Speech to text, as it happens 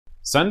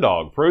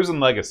Sundog Frozen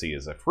Legacy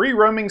is a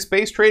free-roaming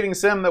space trading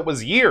sim that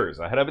was years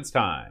ahead of its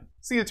time.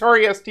 It's the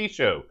Atari ST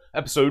Show,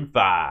 Episode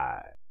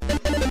 5.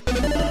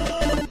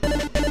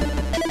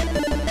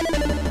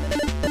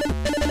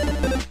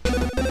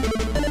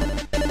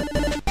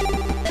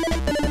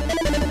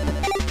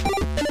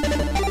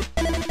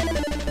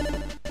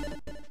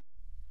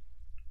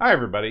 Hi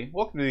everybody,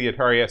 welcome to the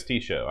Atari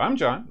ST Show. I'm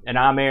John. And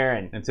I'm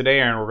Aaron. And today,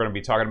 Aaron, we're going to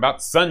be talking about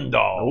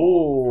Sundog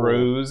Ooh.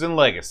 Frozen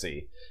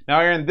Legacy. Now,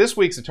 Aaron, this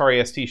week's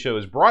Atari ST Show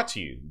is brought to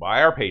you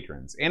by our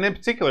patrons, and in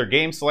particular,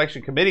 Game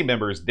Selection Committee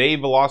members Dave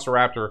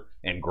Velociraptor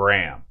and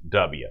Graham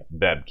W.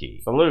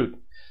 Bebke. Salute.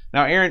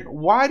 Now, Aaron,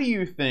 why do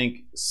you think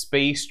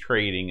space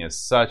trading is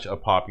such a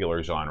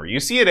popular genre? You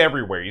see it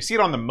everywhere. You see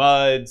it on the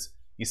MUDs.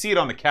 You see it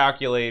on the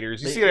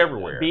calculators. You see it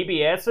everywhere.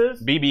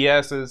 BBSs?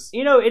 BBSs.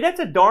 You know,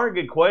 that's a darn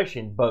good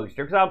question,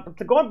 Boaster, because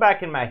I'm going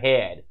back in my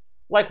head.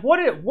 Like,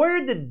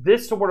 where did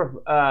this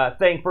sort of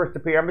thing first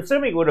appear? I'm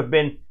assuming it would have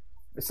been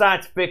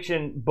science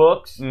fiction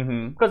books.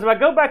 Because if I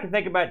go back and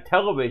think about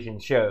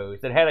television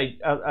shows that had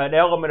an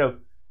element of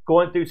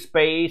going through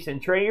space and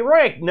trading, you're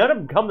right, none of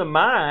them come to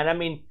mind. I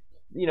mean,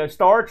 you know,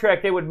 Star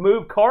Trek, they would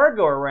move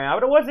cargo around,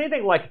 but it wasn't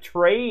anything like a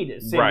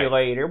trade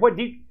simulator. Right.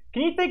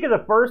 Can you think of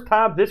the first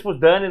time this was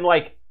done in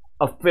like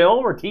a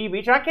film or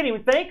TV show? I can't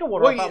even think of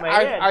one off the top of my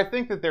head. I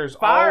think that there's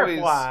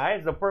Firefly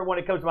is the first one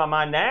that comes to my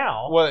mind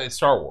now. Well, it's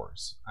Star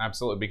Wars.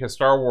 Absolutely. Because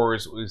Star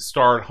Wars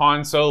starred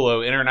Han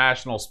Solo,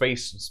 international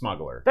space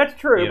smuggler. That's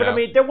true. But I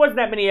mean, there wasn't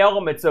that many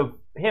elements of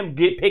him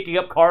picking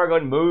up cargo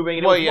and moving.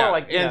 And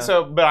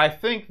but I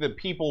think that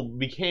people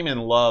became in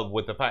love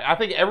with the fact. I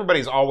think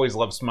everybody's always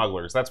loved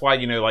smugglers. That's why,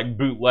 you know, like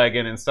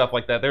bootlegging and stuff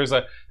like that. There's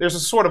a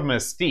sort of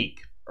mystique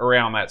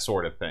around that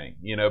sort of thing.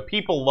 You know,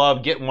 people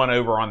love getting one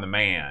over on the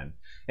man.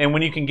 And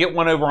when you can get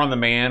one over on the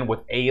man with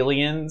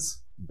aliens,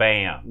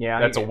 bam,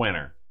 that's a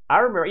winner. I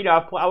remember, you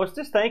know, I was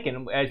just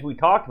thinking as we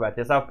talked about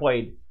this, I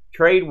played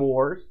Trade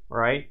Wars,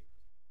 right?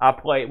 I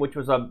played, which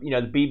was the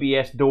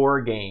BBS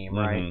door game,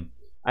 right?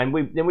 And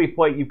we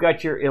played. You've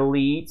got your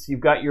elites, you've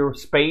got your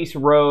space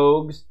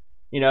rogues.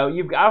 You know,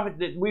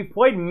 we've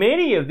played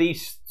many of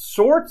these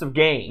sorts of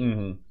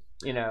games.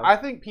 You know, I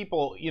think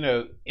people, you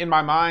know, in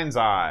my mind's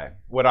eye,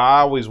 what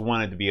I always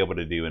wanted to be able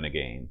to do in a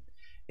game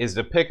is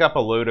to pick up a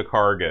load of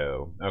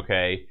cargo,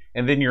 okay,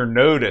 and then you're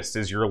noticed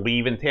as you're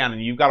leaving town,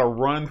 and you've got to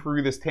run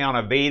through this town,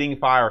 evading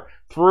fire,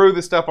 throw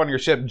the stuff on your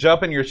ship,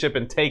 jump in your ship,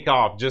 and take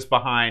off just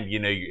behind, you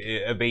know,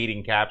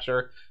 evading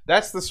capture.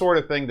 That's the sort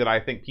of thing that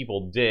I think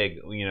people dig,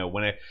 you know,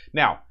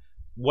 now,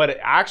 what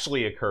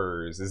actually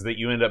occurs is that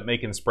you end up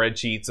making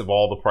spreadsheets of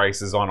all the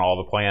prices on all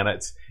the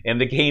planets, and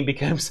the game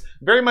becomes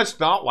very much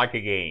not like a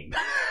game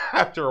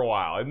after a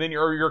while. And then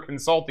you're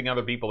consulting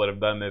other people that have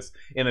done this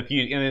in a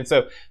few, and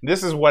so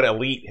this is what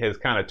Elite has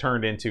kind of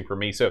turned into for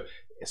me.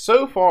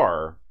 So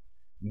far,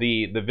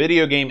 the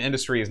video game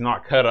industry is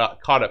not caught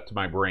up to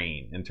my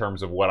brain in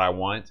terms of what I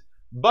want.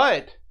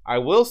 But I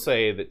will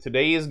say that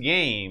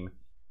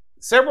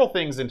several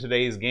things in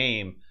today's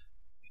game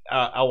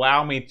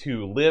allow me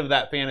to live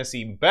that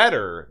fantasy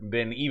better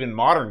than even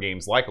modern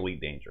games like Elite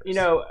Dangerous. You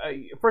know,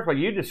 first of all,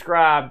 you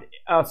described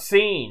a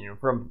scene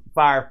from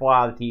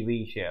Firefly, the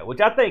TV show, which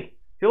I think,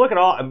 if you look at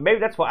all, maybe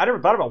that's why I never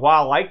thought about why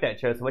I like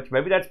that show so much.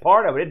 Maybe that's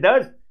part of it.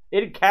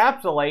 It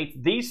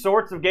encapsulates these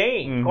sorts of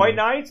games quite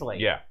nicely.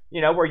 Yeah.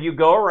 You know, where you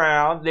go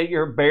around, that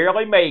you're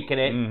barely making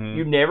it.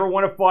 You never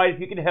want to fight if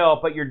you can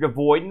help it. You're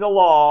avoiding the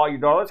law. You're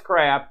doing all this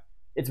crap.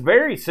 It's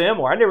very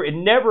similar. It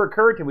never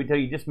occurred to me until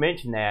you just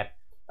mentioned that.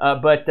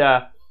 But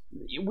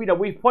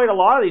we've played a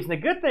lot of these, and the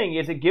good thing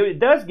is it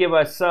does give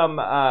us some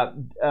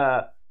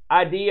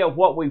idea of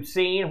what we've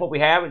seen, what we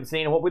haven't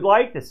seen, and what we'd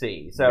like to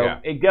see. So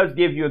it does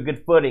give you a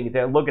good footing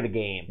to look at a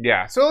game.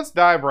 Yeah, so let's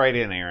dive right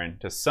in, Aaron,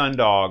 to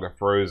Sundog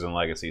Frozen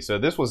Legacy. So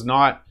this was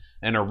not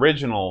an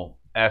original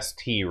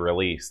ST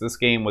release. This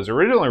game was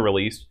originally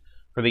released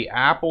for the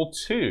Apple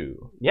II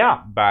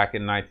back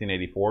in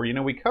 1984. You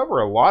know, we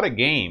cover a lot of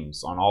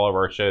games on all of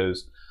our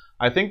shows.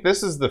 I think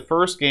this is the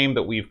first game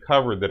that we've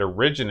covered that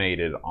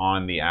originated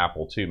on the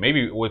Apple II.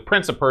 Maybe with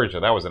Prince of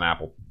Persia, that was an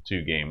Apple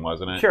II game,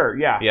 wasn't it? Sure,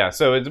 yeah. Yeah,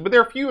 but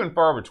they're few and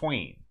far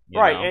between.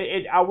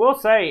 Right. I will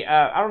say,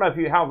 I don't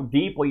know how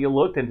deeply you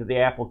looked into the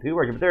Apple II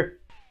version,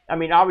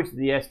 but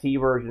obviously the ST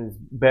version is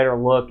better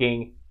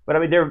looking. But I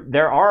mean,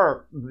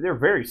 they're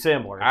very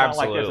similar. It's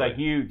Absolutely. not like there's a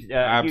huge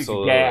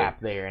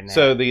gap there. In that.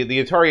 So the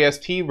Atari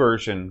ST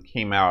version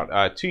came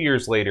out 2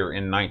 years later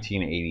in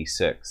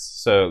 1986.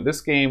 So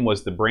this game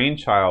was the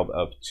brainchild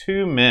of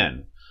two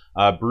men,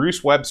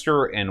 Bruce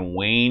Webster and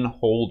Wayne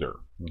Holder.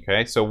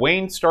 Okay, so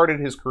Wayne started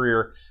his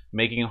career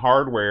making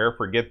hardware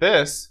for, get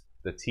this,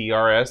 the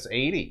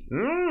TRS-80.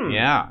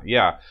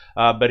 Yeah.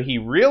 But he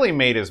really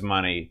made his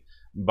money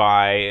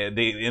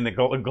in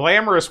the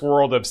glamorous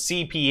world of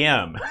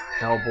CP/M.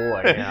 Oh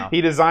boy, yeah. He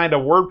designed a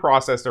word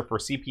processor for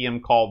CP/M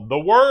called The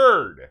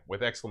Word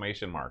with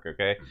exclamation mark,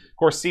 okay? Of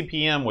course,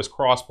 CP/M was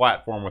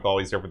cross-platform with all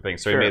these different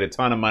things, so he made a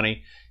ton of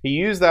money. He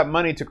used that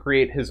money to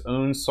create his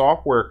own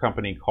software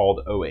company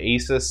called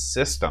Oasis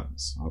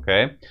Systems,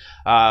 okay?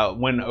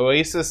 When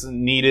Oasis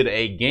needed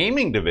a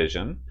gaming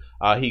division,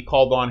 he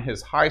called on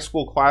his high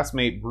school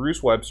classmate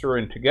Bruce Webster,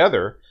 and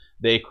together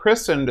they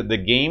christened the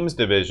games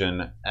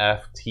division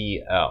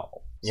FTL.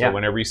 So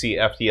whenever you see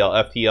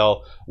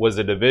FTL was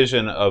a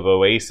division of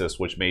Oasis,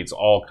 which makes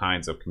all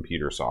kinds of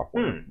computer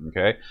software.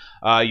 Okay,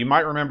 you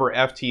might remember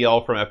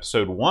FTL from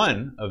episode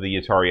 1 of the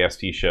Atari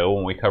ST show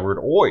when we covered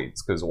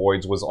OIDS, because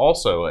OIDS was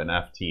also an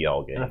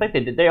FTL game. And I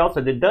think they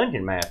also did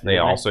Dungeon Master. They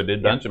also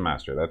did Dungeon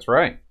Master. That's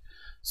right.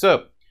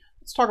 So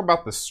let's talk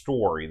about the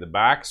story, the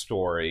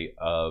backstory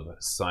of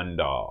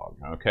Sundog.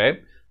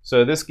 Okay.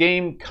 So this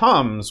game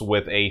comes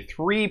with a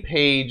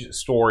 3-page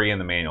story in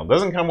the manual. It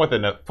doesn't come with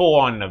a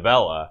full-on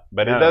novella,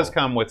 but it does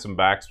come with some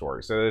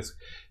backstory. So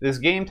this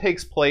game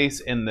takes place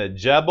in the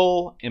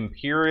Jebel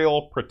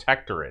Imperial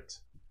Protectorate.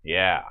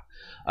 Yeah.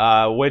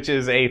 Which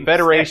is a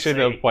federation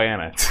of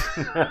planets.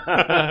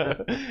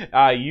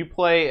 You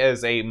play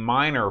as a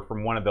miner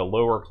from one of the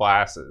lower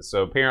classes.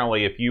 So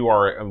apparently if you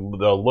are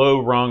the low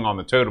rung on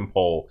the totem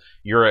pole,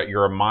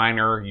 you're a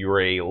miner,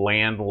 you're a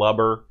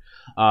landlubber.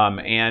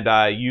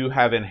 And you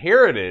have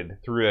inherited,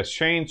 through a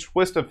strange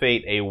twist of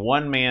fate, a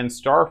one-man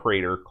star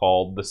freighter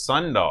called the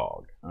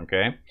Sundog.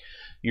 Okay,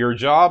 your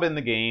job in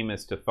the game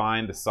is to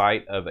find the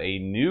site of a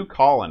new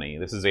colony.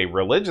 This is a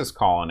religious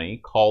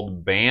colony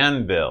called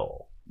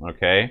Banville.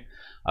 Okay,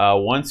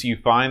 once you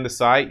find the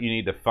site, you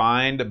need to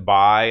find,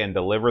 buy, and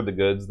deliver the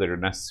goods that are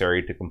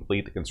necessary to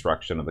complete the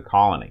construction of the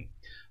colony.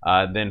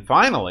 Then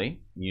finally,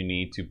 you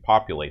need to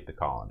populate the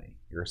colony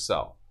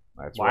yourself.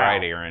 That's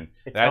right, Aaron.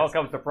 It all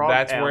comes to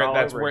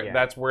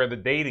that's where the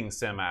dating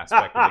sim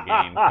aspect of the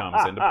game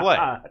comes into play.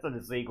 That's in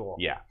the sequel.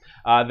 Yeah.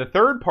 The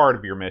third part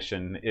of your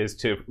mission is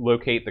to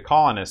locate the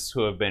colonists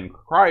who have been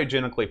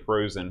cryogenically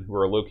frozen, who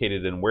are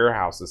located in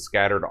warehouses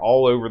scattered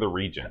all over the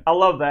region. I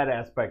love that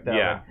aspect of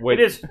it. They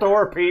just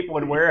store people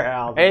in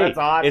warehouses. Hey, that's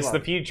awesome. It's the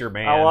future,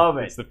 man. I love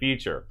it. It's the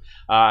future.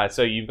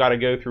 So you've got to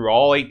go through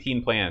all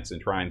 18 planets and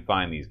try and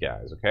find these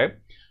guys, okay?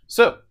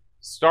 So,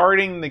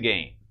 starting the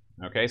game.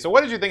 Okay, so what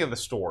did you think of the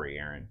story,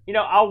 Aaron? You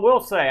know, I will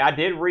say I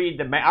did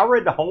read I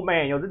read the whole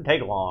manual. It didn't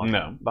take long.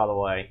 No, by the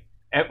way,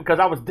 because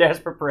I was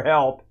desperate for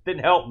help.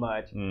 Didn't help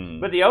much.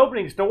 But the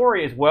opening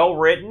story is well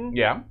written.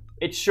 Yeah,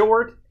 it's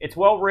short. It's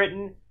well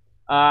written.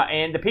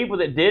 And the people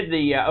that did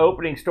the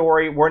opening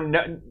story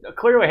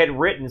clearly had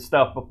written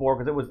stuff before,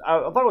 because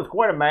I thought it was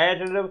quite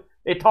imaginative.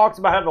 It talks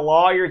about how the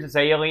lawyer is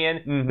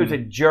alien, who's a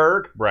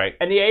jerk. Right.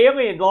 And the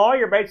alien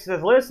lawyer basically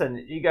says,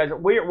 listen, you guys,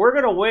 we're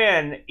going to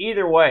win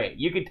either way.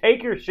 You can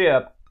take your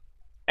ship,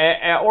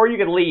 or you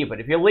can leave it.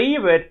 If you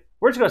leave it,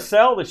 we're just going to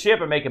sell the ship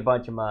and make a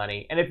bunch of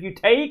money. And if you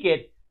take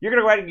it, you're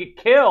going to go ahead and get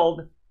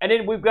killed, and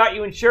then we've got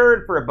you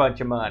insured for a bunch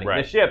of money,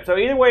 the ship. So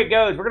either way it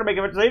goes, we're going to make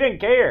a bunch of money. So he didn't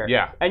care.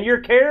 Yeah. And your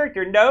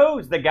character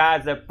knows the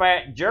guy's a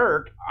fat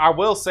jerk. I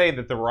will say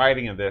that the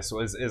writing of this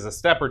is a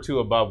step or two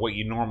above what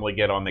you normally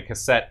get on the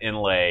cassette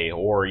inlay,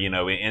 or, you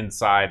know,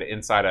 inside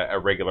a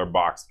regular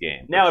box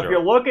game. Now, if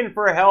you're looking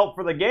for help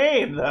for the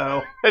game,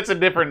 though, that's a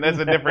different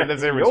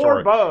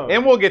story. Bone.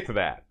 And we'll get to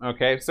that.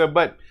 Okay. So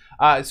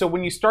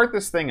when you start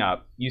this thing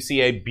up, you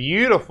see a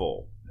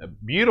beautiful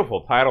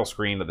title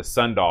screen of the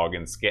Sundog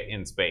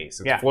in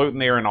space. It's floating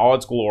there in all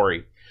its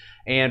glory.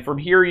 And from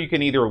here, you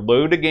can either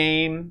load a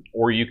game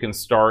or you can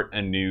start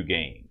a new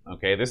game.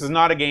 Okay, this is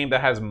not a game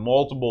that has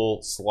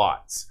multiple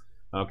slots.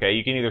 Okay,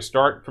 you can either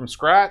start from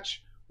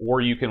scratch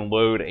or you can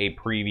load a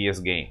previous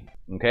game.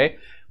 Okay,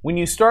 when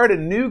you start a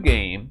new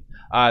game,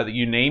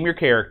 you name your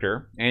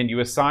character and you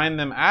assign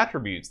them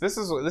attributes. This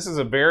is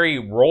a very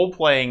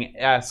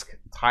role-playing-esque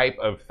type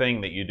of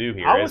thing that you do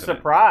here. I was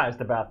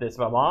surprised about this,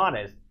 if I'm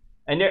honest.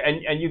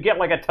 And you get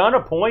like a ton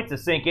of points to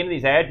sink into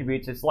these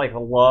attributes. It's like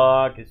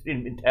luck, it's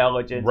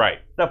intelligence,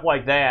 stuff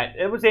like that.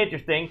 It was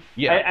interesting.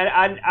 Yeah.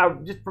 And I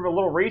just from a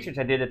little research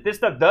I did, that this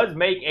stuff does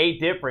make a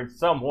difference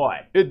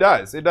somewhat. It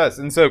does.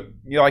 And so,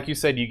 you know, like you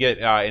said, you get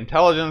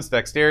intelligence,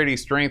 dexterity,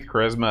 strength,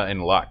 charisma,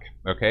 and luck.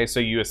 Okay,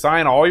 so you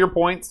assign all your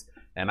points,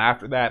 and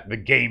after that, the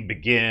game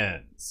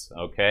begins.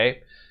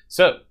 Okay,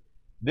 so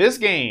this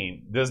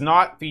game does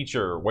not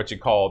feature what you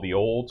call the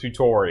old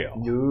tutorial.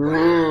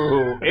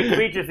 No. It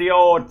features the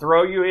old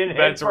throw you in.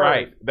 That's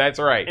right. That's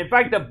right. In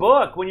fact, the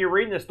book, when you're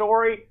reading the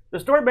story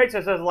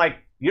basically says, like,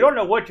 you don't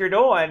know what you're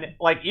doing.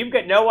 Like, you've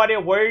got no idea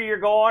where you're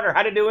going or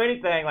how to do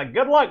anything. Like,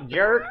 good luck,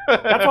 jerk.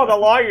 That's why the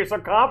lawyer's so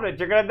confident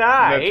you're going to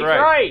die. That's He's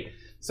right.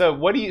 So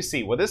what do you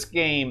see? Well, this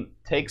game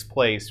takes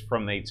place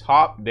from the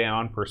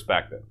top-down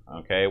perspective,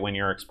 okay? When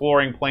you're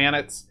exploring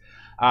planets,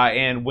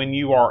 and when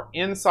you are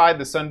inside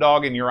the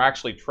Sundog and you're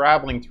actually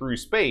traveling through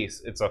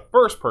space, it's a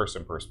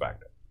first-person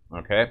perspective,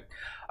 okay?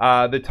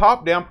 The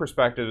top-down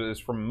perspective is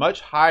from much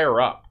higher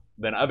up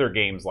than other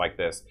games like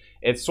this.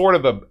 It's sort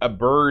of a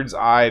bird's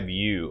eye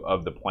view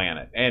of the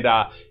planet. And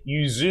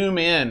you zoom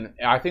in.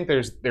 I think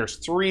there's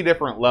 3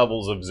 different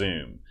levels of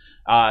zoom.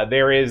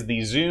 There is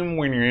the zoom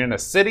when you're in a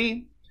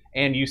city,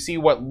 and you see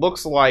what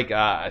looks like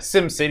a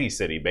SimCity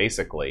city,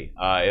 basically.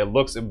 It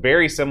looks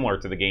very similar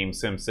to the game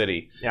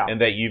SimCity, in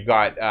that you've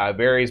got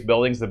various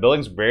buildings. The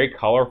buildings are very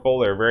colorful.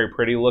 They're very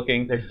pretty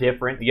looking. They're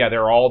different. Yeah,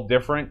 they're all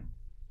different.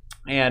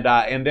 And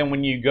then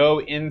when you go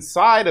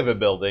inside of a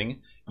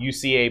building, you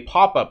see a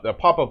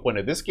pop-up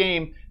window. This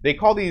game, they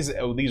call these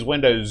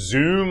windows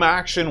zoom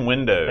action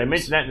windows. They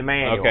mentioned that in the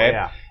manual. Okay,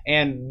 yeah.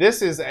 And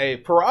this is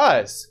for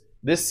us.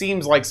 This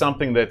seems like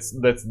something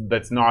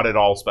that's not at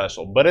all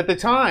special. But at the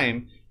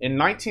time, in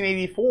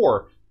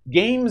 1984,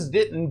 games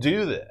didn't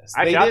do this.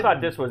 Actually, I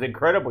thought this was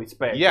incredibly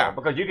special. Yeah,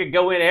 because you could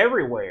go in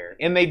everywhere.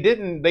 And they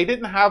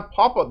didn't have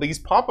these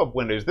pop-up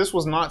windows. This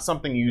was not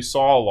something you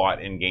saw a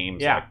lot in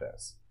games like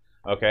this.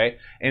 Okay?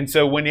 And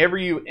so whenever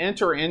you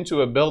enter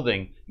into a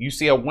building, you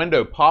see a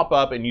window pop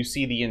up and you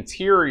see the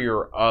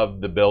interior of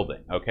the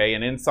building. Okay?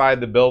 And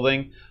inside the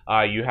building,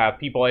 you have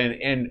people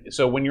and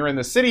so when you're in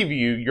the city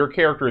view, your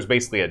character is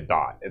basically a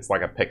dot. It's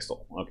like a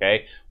pixel.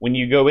 Okay? When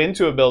you go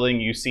into a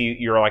building,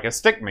 you're like a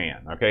stick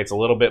man. Okay? It's a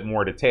little bit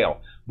more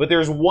detail. But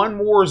there's one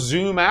more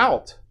zoom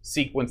out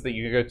sequence that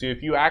you can go to.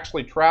 If you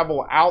actually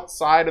travel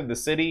outside of the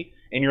city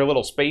in your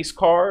little space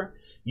car,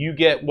 you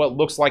get what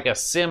looks like a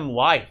sim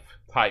life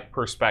type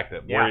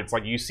perspective, where it's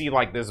like you see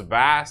like this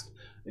vast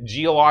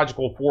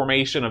geological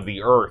formation of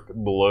the earth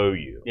below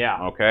you.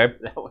 Yeah. Okay.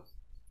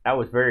 That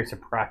was very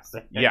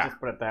surprising. Yeah. Just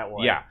put it that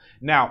way. Yeah.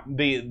 Now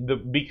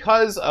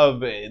because of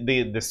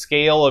the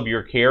scale of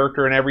your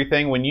character and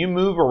everything, when you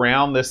move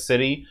around this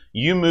city,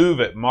 you move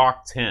at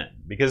Mach 10.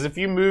 Because if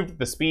you moved at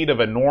the speed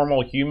of a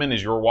normal human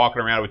as you're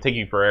walking around, it would take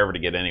you forever to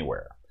get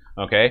anywhere.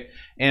 Okay?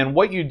 And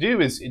what you do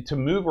is to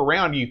move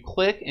around, you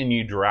click and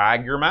you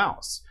drag your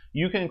mouse.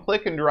 You can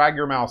click and drag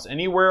your mouse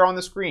anywhere on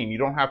the screen. You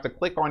don't have to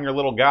click on your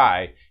little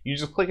guy. You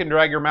just click and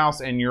drag your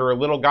mouse and your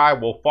little guy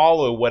will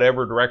follow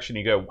whatever direction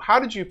you go. How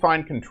did you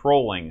find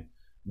controlling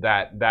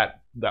that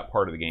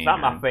part of the game? It's not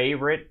my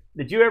favorite.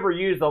 Did you ever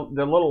use the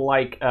little,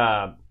 like,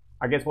 I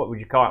guess what would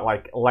you call it,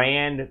 like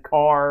land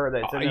car?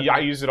 That's I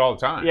use it all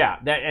the time. Yeah.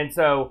 And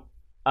so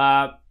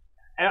I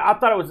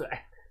thought it was,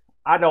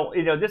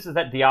 this is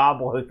that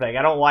Diablo thing.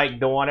 I don't like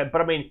doing it, but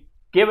I mean,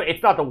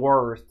 it's not the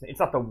worst. It's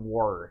not the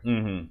worst.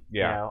 Mm-hmm.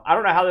 Yeah. You know, I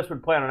don't know how this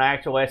would play on an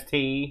actual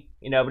ST,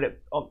 but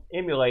it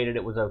emulated.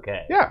 It was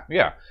okay. Yeah,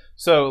 yeah.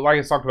 So, like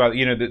I talked about,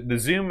 the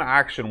zoom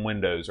action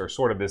windows are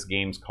sort of this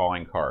game's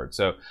calling card.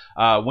 So,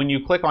 when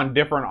you click on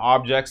different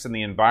objects in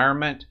the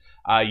environment,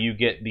 you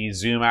get these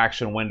zoom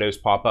action windows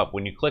pop up.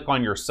 When you click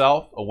on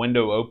yourself, a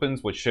window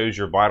opens which shows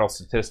your vital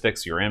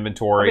statistics, your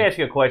inventory. Let me ask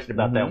you a question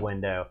about that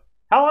window.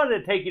 How long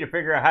did it take you to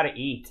figure out how to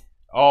eat?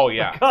 Oh,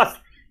 yeah. Because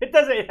it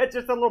doesn't. It's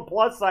just a little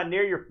plus sign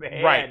near your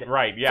head.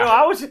 Right, yeah. So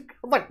I was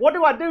like, what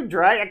do I do,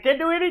 Drake? I can't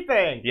do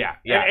anything. Yeah.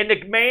 And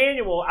the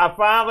manual, I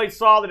finally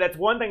saw that's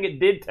one thing it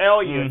did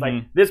tell you. It's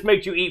like, this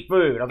makes you eat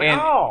food. I was like,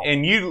 oh.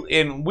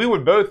 And we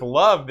would both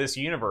love this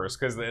universe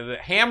because the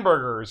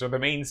hamburgers are the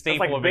main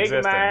staple of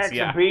existence. Big Macs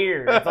and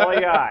beer. That's all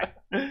I got.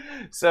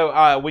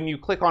 So when you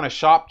click on a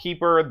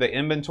shopkeeper, the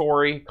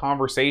inventory,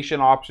 conversation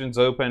options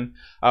open.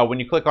 When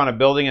you click on a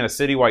building in a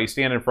city while you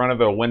stand in front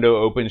of it, a window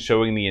opens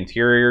showing the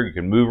interior. You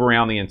can move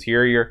around the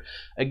interior.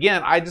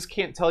 Again, I just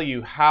can't tell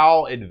you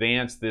how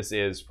advanced this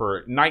is for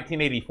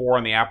 1984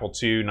 on the Apple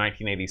II,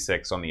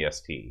 1986 on the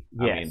ST.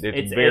 Yes, I mean,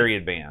 it's very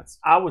advanced.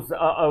 I was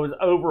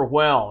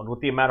overwhelmed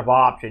with the amount of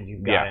options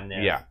you've got in this.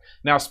 Yeah.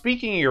 Now,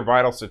 speaking of your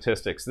vital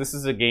statistics, this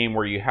is a game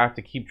where you have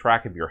to keep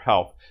track of your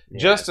health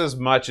just as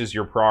much as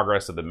your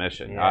progress of the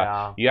mission.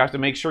 Yeah. You have to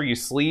make sure you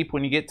sleep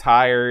when you get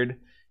tired.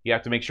 You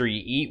have to make sure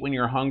you eat when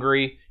you're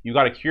hungry. You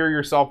got to cure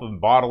yourself of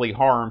bodily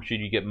harm should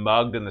you get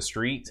mugged in the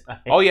street.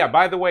 Oh, yeah,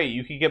 by the way,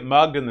 you can get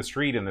mugged in the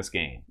street in this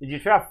game. Did you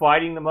try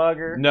fighting the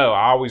mugger? No,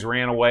 I always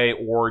ran away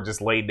or just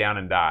laid down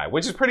and died,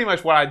 which is pretty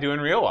much what I do in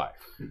real life.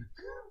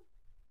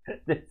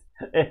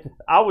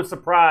 I was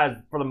surprised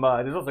for the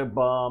mug. There's also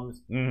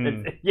bums.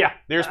 Yeah.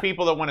 There's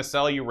people that want to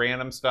sell you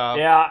random stuff.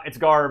 Yeah, it's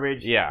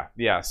garbage.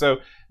 Yeah. So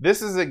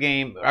this is a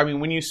game, I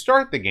mean, when you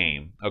start the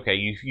game, okay,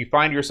 you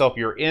find yourself,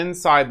 you're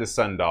inside the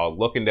Sundog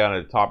looking down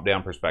at a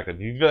top-down perspective.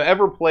 Have you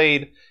ever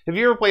played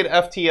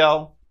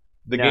FTL?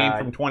 The game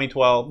from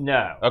 2012?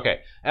 No. Okay.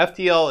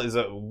 FTL is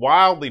a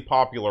wildly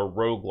popular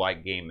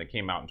roguelike game that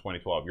came out in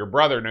 2012. Your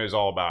brother knows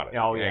all about it.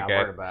 Oh, yeah, okay?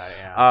 I've heard about it,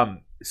 yeah.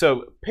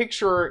 So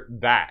picture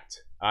that.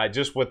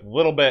 Just with a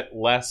little bit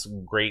less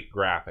great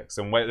graphics,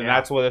 and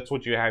that's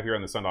what you have here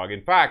on the Sundog.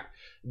 In fact,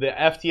 the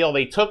FTL,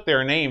 they took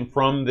their name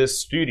from this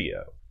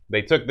studio.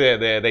 They took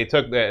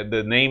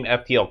the name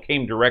FTL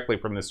came directly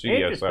from the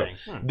studio. So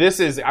this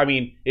is, I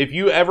mean, if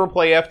you ever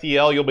play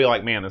FTL, you'll be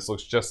like, man, this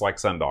looks just like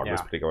Sundog.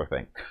 This particular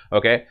thing.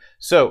 Okay,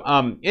 so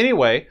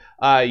anyway,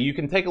 you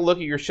can take a look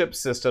at your ship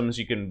systems.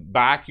 You can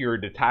back your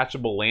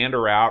detachable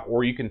lander out,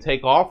 or you can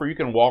take off, or you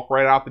can walk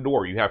right out the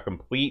door. You have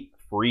complete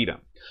freedom.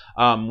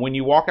 When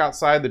you walk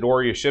outside the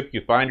door of your ship, you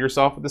find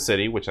yourself at the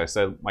city, which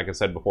like I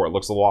said before, it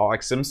looks a lot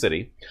like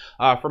SimCity.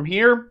 From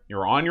here,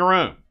 you're on your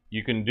own.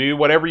 You can do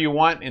whatever you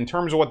want in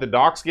terms of what the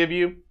docs give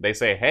you. They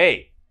say,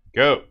 hey,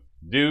 go,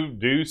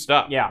 do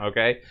stuff. Yeah.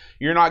 Okay?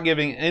 You're not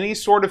giving any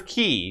sort of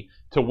key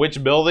to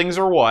which buildings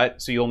are what,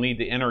 so you'll need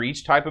to enter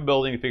each type of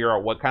building to figure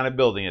out what kind of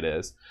building it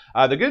is.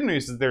 The good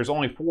news is there's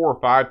only 4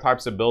 or 5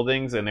 types of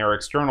buildings, and their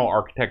external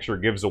architecture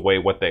gives away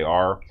what they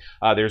are.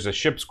 There's a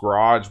ship's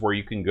garage where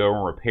you can go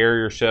and repair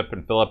your ship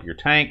and fill up your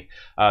tank.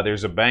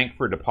 There's a bank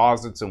for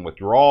deposits and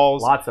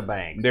withdrawals. Lots of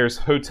banks. There's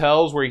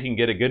hotels where you can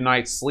get a good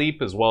night's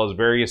sleep, as well as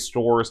various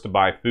stores to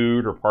buy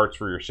food or parts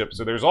for your ship.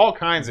 So there's all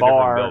kinds of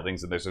different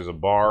buildings, and there's a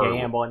bar.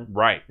 Gambling.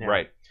 Right, yeah.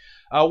 Right.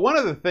 One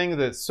of the things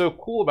that's so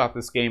cool about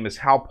this game is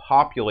how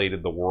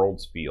populated the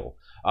worlds feel.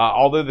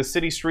 Although the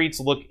city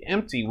streets look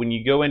empty, when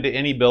you go into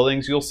any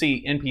buildings, you'll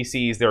see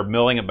NPCs. They're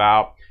milling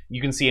about.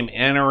 You can see them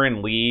enter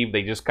and leave.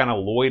 They just kind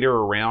of loiter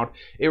around.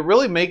 It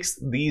really makes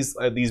these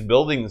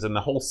buildings and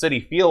the whole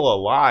city feel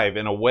alive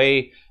in a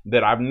way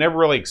that I've never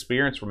really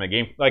experienced from a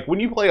game. Like when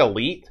you play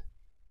Elite,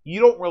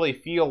 you don't really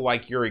feel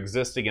like you're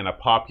existing in a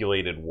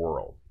populated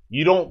world.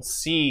 You don't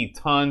see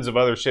tons of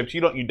other ships. You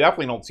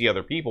definitely don't see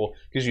other people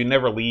because you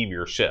never leave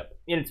your ship.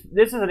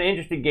 This is an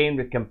interesting game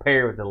to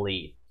compare with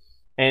Elite.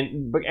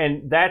 And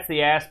that's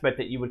the aspect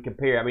that you would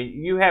compare. I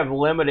mean, you have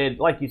limited,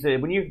 like you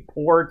said, when you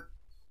port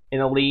in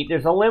Elite,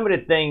 there's a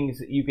limited things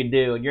that you can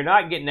do, and you're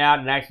not getting out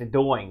and actually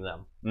doing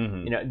them.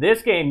 Mm-hmm. You know,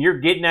 this game, you're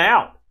getting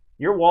out.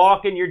 You're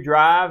walking, you're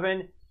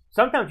driving.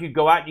 Sometimes you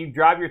go out and you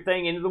drive your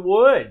thing into the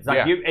woods,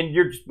 like like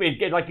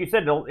you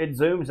said, it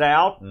zooms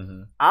out.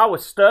 Mm-hmm. I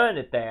was stunned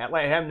at that,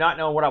 like not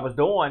knowing what I was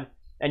doing.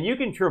 And you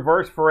can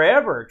traverse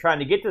forever trying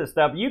to get to the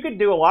stuff. You can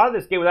do a lot of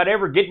this game without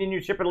ever getting in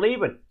your ship and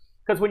leaving,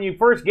 because when you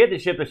first get the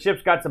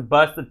ship's got some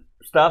busted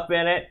stuff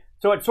in it,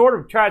 so it sort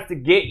of tries to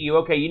get you.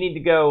 Okay, you need to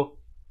go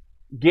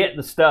get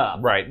the stuff,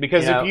 right?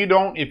 Because if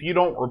you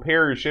don't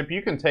repair your ship,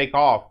 you can take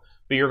off,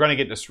 but you're going to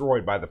get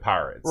destroyed by the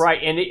pirates.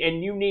 Right,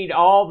 and you need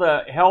all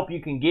the help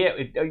you can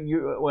get.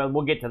 Well,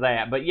 we'll get to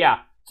that. But yeah,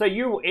 so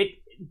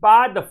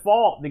by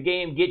default, the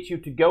game gets you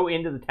to go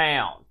into the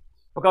town.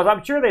 Because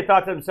I'm sure they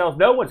thought to themselves,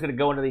 no one's going to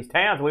go into these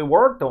towns. We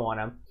worked on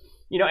them.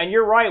 You know, and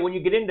you're right. When you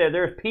get in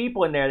there's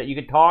people in there that you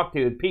can talk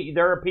to.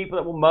 There are people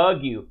that will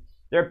mug you.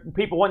 There are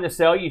people wanting to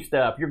sell you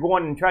stuff. You're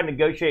going and trying to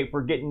negotiate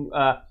for getting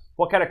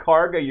what kind of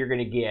cargo you're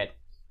going to get.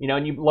 You know,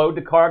 and you load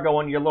the cargo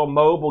on your little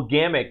mobile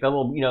gimmick, the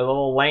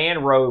little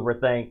Land Rover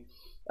thing,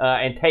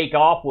 and take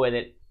off with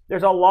it.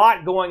 There's a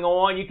lot going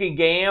on. You can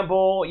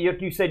gamble.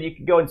 You said you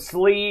can go and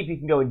sleep. You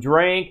can go and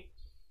drink.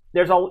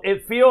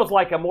 It feels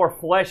like a more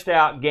fleshed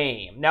out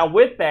game. Now,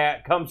 with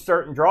that comes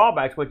certain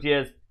drawbacks, which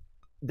is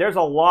there's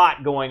a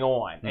lot going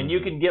on, and you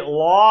can get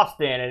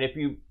lost in it if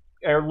you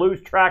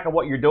lose track of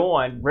what you're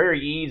doing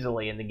very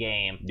easily in the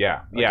game.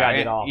 Yeah.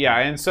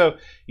 And so,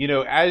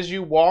 as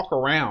you walk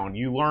around,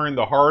 you learn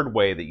the hard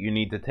way that you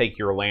need to take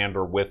your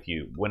lander with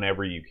you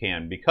whenever you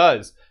can,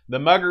 because the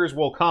muggers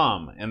will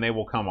come, and they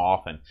will come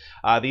often.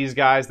 These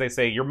guys, they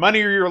say, your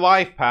money or your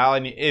life, pal.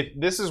 And if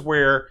this is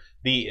where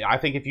I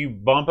think if you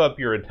bump up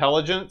your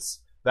intelligence,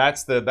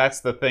 that's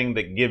the thing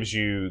that gives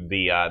you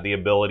the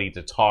ability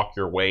to talk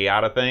your way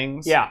out of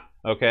things. Yeah.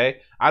 Okay,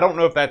 I don't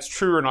know if that's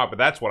true or not, but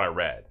that's what I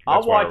read. I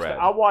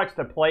watched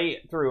the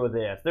playthrough of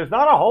this. There's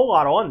not a whole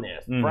lot on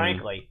this,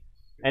 frankly,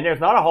 and there's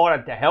not a whole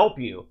lot to help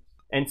you.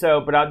 And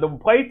so, but the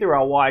playthrough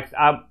I watched,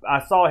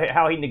 I saw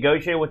how he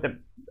negotiated with the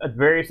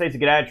various things to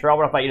get out of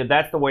trouble. I thought,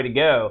 that's the way to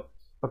go,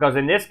 because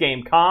in this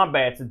game,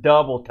 combat's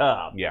double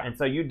tough. Yeah, and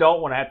so you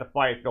don't want to have to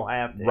fight if you don't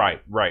have to.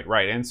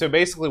 Right. And so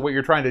basically, what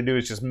you're trying to do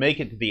is just make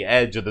it to the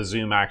edge of the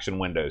zoom action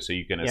window so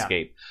you can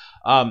escape.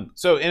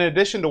 So in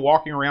addition to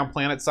walking around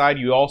planetside,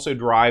 you also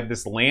drive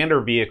this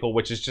lander vehicle,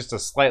 which is just a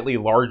slightly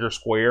larger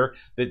square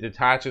that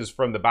detaches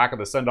from the back of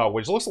the Sundial,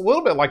 which looks a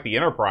little bit like the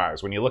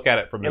Enterprise when you look at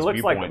it from this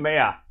viewpoint. It looks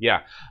like,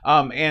 yeah.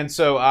 And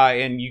so,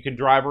 and you can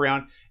drive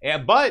around.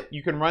 But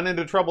you can run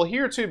into trouble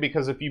here, too,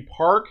 because if you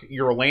park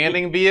your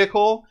landing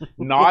vehicle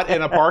not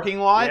in a parking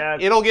lot,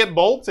 it'll get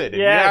bolted.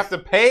 And you have to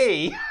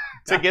pay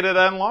to get it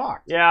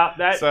unlocked. Yeah,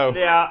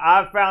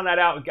 I found that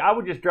out. I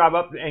would just drive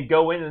up and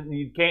go in, and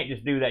you can't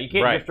just do that. You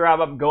can't just drive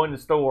up and go in the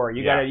store.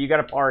 You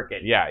gotta park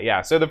it.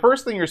 Yeah. So the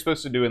first thing you're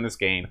supposed to do in this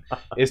game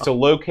is to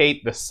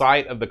locate the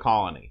site of the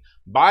colony.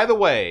 By the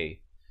way,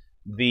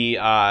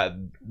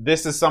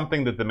 this is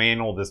something that the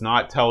manual does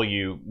not tell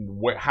you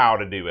how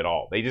to do at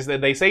all.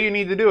 They say you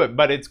need to do it,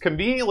 but it's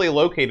conveniently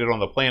located on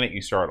the planet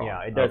you start on.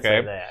 Yeah, it does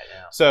say that.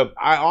 Yeah. So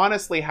I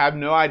honestly have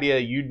no idea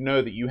you'd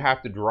know that you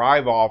have to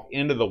drive off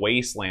into the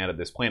wasteland of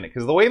this planet,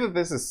 because the way that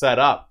this is set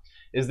up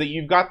is that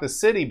you've got the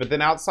city, but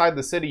then outside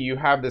the city you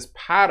have this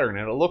pattern,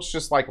 and it looks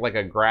just like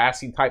a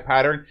grassy type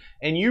pattern,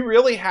 and you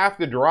really have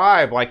to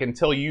drive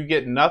until you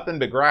get nothing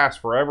to grass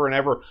forever and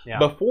ever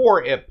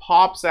before it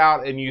pops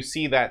out and you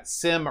see that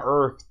Sim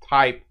Earth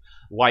type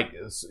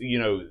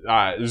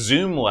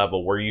zoom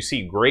level where you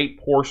see great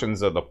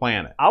portions of the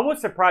planet. I was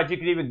surprised you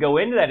could even go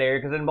into that area,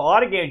 because in a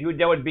lot of games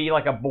there would be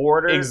like a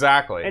border.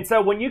 Exactly. And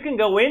so when you can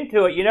go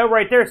into it,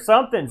 right there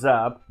something's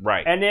up.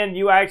 Right. And then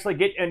you actually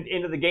get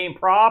into the game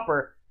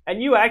proper.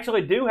 And you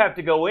actually do have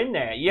to go in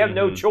there. You have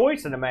no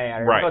choice in the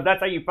matter. Right. Because that's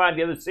how you find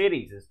the other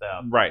cities and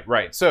stuff.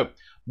 Right. So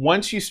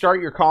once you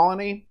start your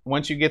colony,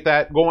 once you get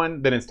that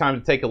going, then it's time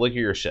to take a look at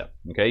your ship.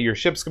 Okay, your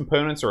ship's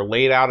components are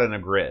laid out in a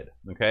grid.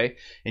 Okay,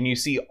 and you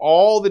see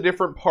all the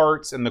different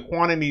parts and the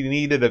quantity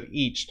needed of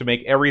each to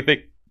make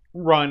everything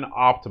run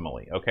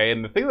optimally. Okay,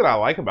 and the thing that I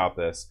like about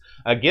this,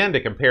 again, to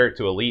compare it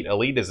to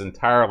Elite is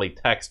entirely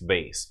text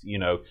based. You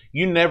know,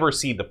 you never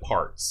see the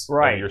parts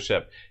of your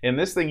ship. In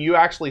this thing, you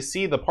actually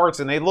see the parts,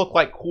 and they look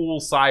like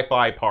cool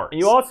sci-fi parts.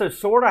 And you also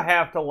sort of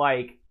have to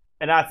like,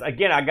 and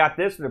I got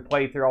this in the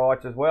playthrough I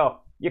watched as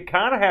well. You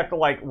kind of have to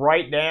like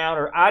write down,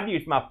 or I'd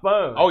use my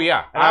phone. Oh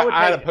yeah,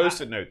 I had a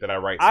post-it note that I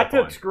write. I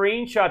took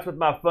screenshots with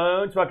my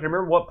phone so I could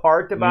remember what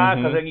part to buy,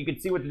 because then you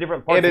could see what the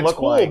different parts look like. And it's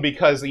cool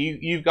because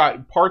you've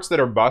got parts that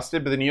are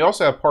busted, but then you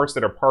also have parts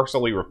that are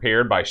partially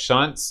repaired by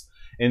shunts.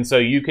 And so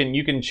you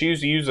can choose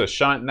to use a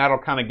shunt, and that'll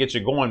kind of get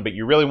you going, but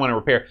you really want to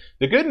repair.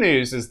 The good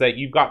news is that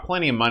you've got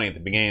plenty of money at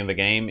the beginning of the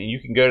game, and you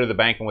can go to the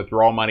bank and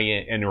withdraw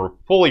money and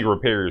fully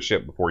repair your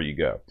ship before you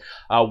go.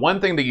 One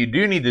thing that you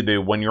do need to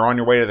do when you're on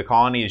your way to the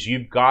colony is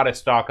you've got to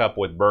stock up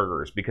with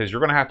burgers, because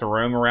you're going to have to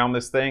roam around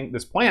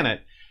this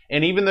planet,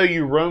 and even though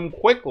you roam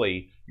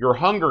quickly, your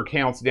hunger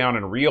counts down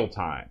in real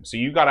time. So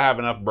you've got to have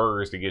enough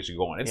burgers to get you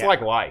going. It's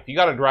like life. You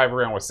got to drive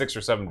around with 6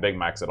 or 7 Big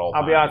Macs at all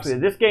times. I'll be honest with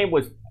you. This game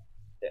was...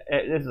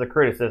 This is a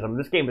criticism.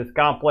 This game is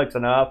complex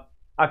enough.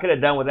 I could have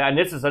done with that. And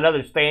this is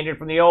another standard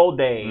from the old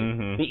days.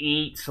 To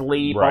eat,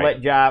 sleep, all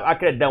that jive. I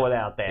could have done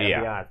without that, to be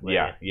honest with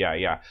you.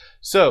 Yeah.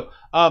 So,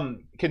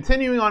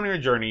 continuing on your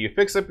journey, you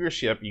fix up your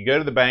ship, you go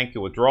to the bank,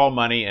 you withdraw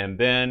money, and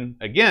then,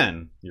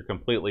 again, you're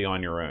completely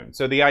on your own.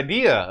 So the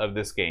idea of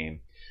this game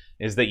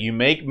is that you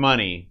make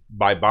money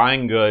by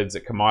buying goods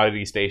at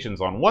commodity stations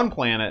on one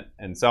planet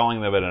and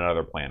selling them at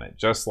another planet,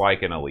 just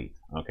like in Elite.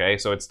 Okay,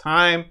 so it's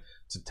time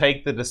to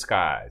take the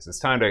disguise. It's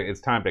time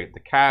to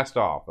cast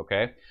off,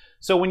 okay?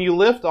 So when you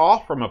lift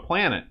off from a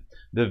planet,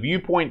 the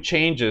viewpoint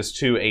changes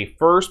to a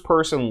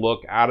first-person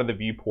look out of the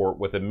viewport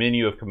with a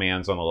menu of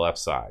commands on the left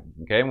side,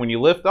 okay? When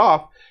you lift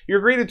off,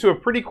 you're greeted to a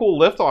pretty cool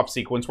liftoff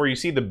sequence where you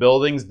see the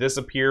buildings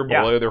disappear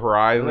below the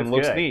horizon. It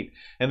looks neat.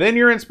 And then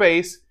you're in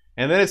space,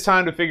 and then it's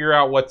time to figure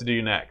out what to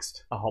do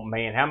next. Oh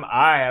man,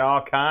 I had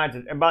all kinds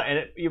of,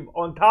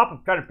 on top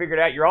of trying to figure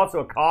it out, you're also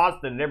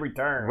accosted at every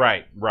turn.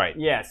 Right.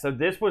 Yeah, so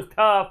this was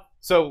tough.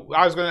 So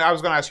I was going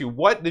to ask you,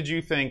 what did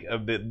you think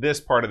of this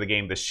part of the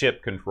game, the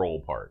ship control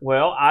part?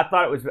 Well, I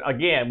thought it was,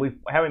 again,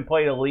 having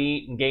played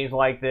Elite and games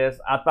like this,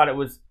 I thought it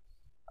was,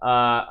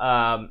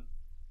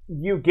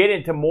 you get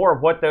into more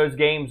of what those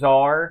games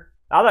are.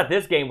 I thought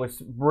this game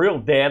was real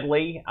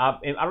deadly. I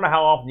don't know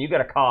how often you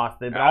got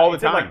accosted, but all the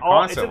time,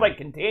 constantly. It's just like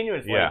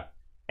continuously. Yeah.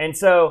 And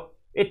so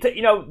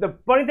the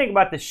funny thing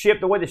about the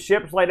ship, the way the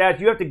ship's laid out,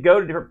 is you have to go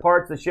to different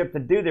parts of the ship to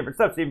do different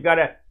stuff. So you've got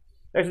to.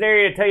 There's an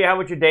area to tell you how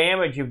much your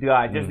damage you've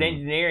got. Just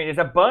engineering. There's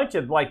a bunch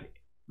of like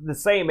the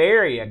same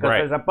area, because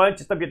there's a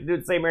bunch of stuff you have to do in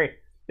the same area.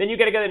 Then you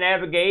got to go to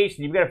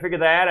navigation. You've got to figure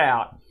that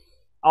out.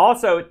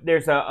 Also,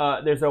 there's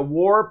a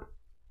warp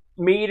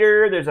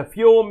meter. There's a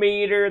fuel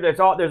meter. There's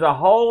a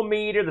hull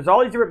meter. There's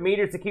all these different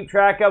meters to keep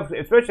track of.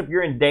 Especially if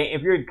you're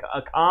in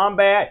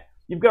combat,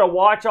 you've got to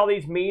watch all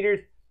these meters.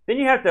 Then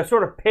you have to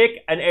sort of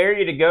pick an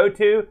area to go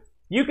to.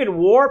 You can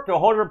warp to a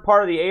whole different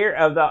part of the air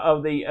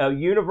of the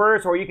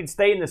universe, or you can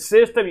stay in the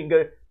system. You can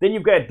go. Then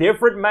you've got a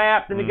different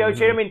map to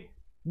negotiate. I mean,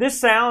 this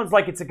sounds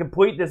like it's a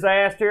complete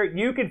disaster.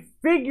 You can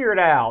figure it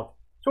out.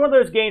 It's one of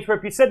those games where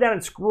if you sit down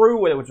and screw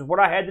with it, which is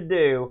what I had to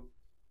do,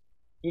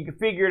 you can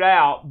figure it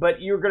out.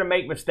 But you're going to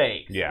make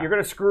mistakes. Yeah. You're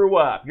going to screw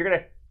up.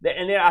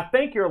 And then I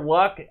think your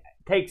luck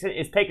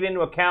is taken into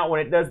account when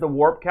it does the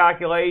warp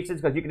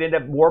calculations, because you can end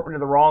up warping to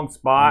the wrong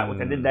spot, which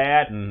I did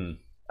that.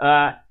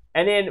 And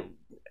then,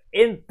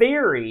 in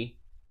theory,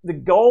 the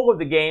goal of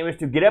the game is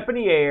to get up in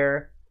the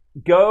air,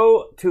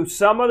 go to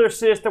some other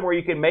system where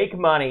you can make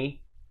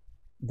money,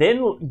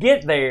 then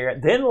get there,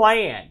 then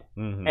land,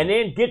 and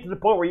then get to the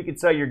point where you can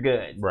sell your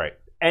goods. Right.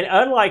 And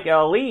unlike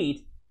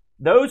Elite,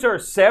 those are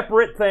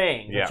separate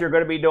things that you're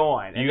going to be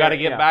doing. You got to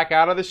get back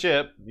out of the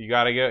ship. You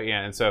got to go,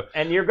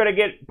 and you're going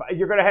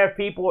to have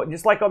people,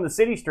 just like on the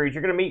city streets,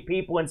 you're going to meet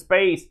people in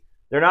space.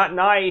 They're not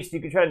nice.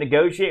 You can try to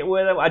negotiate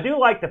with them. I do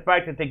like the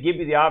fact that they give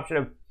you the option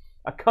of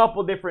a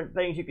couple different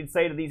things you can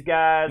say to these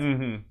guys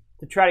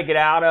to try to get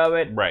out of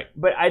it. Right.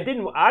 But I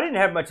didn't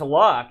have much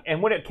luck.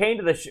 And when it came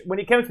to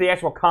the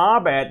actual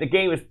combat, the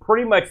game is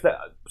pretty much the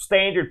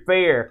standard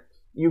fare.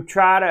 You've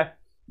got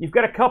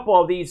a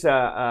couple of these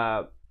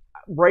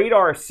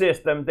radar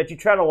systems that you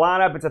try to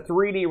line up. It's a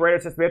 3D radar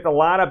system. You have to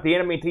line up the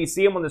enemy until you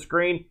see him on the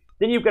screen.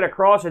 Then you've got a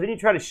crosser. Then you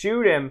try to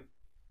shoot him,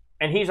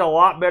 and he's a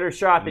lot better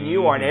shot than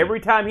you are. And every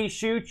time he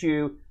shoots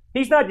you,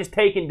 he's not just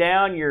taking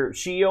down your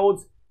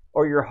shields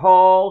or your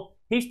hull.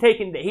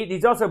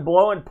 He's also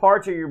blowing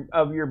parts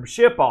of your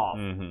ship off.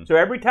 So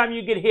every time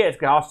you get hit, it's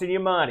costing you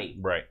money.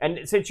 Right.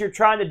 And since you're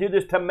trying to do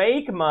this to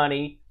make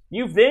money,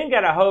 you've then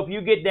got to hope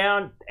you get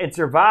down and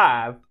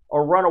survive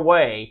or run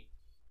away.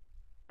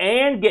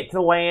 and get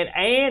to land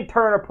and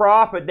turn a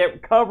profit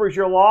that covers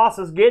your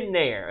losses getting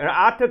there. And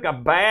I took a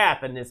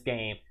bath in this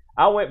game.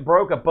 I went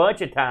broke a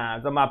bunch of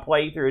times on my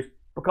playthroughs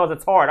because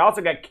it's hard. I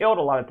also got killed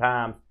a lot of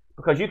times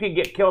because you can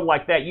get killed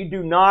like that. You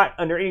do not,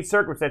 under any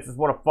circumstances,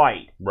 want to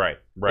fight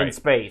in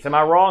space. Am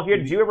I wrong here?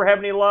 Did you ever have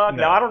any luck?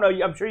 No, I don't know.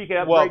 I'm sure you can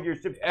upgrade your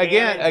ship's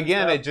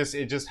again, it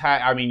just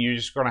I mean, you're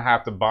just going to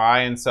have to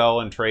buy and sell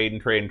and trade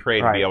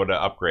to be able to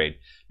upgrade.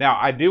 Now,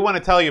 I do want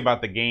to tell you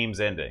about the game's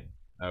ending.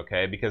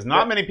 Okay, because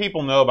not many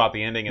people know about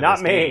the ending of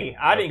this game.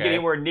 I didn't get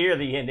anywhere near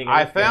the ending.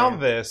 I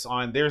found this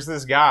on. There's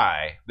this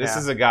guy. This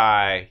is a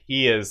guy.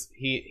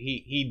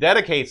 He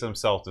dedicates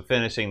himself to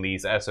finishing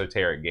these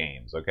esoteric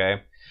games.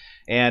 Okay,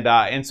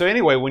 and so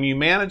anyway, when you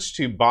manage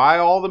to buy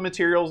all the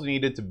materials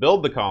needed to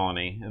build the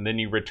colony, and then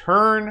you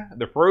return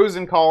the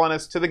frozen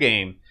colonists to the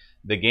game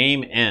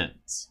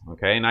ends.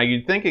 Okay, now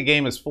you'd think a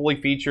game as fully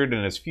featured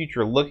and as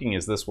future looking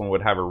as this one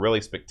would have a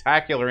really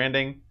spectacular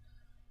ending.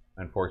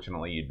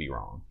 Unfortunately, you'd be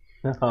wrong.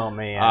 Oh,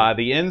 man.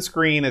 The end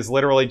screen is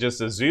literally just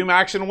a zoom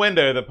action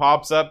window that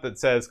pops up that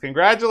says,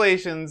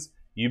 congratulations,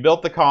 you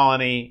built the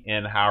colony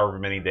in however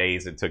many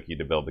days it took you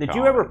to build the colony.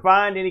 Did you ever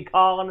find any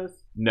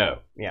colonists? No.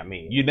 Yeah,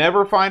 me. You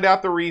never find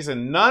out the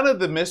reason. None of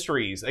the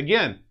mysteries.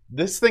 Again,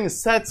 this thing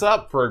sets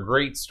up for a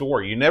great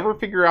story. You never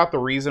figure out the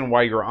reason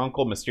why your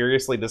uncle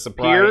mysteriously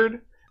disappeared.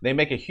 Right. They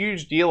make a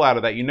huge deal out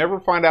of that. You never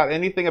find out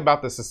anything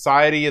about the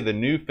Society of the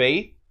New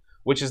Faith,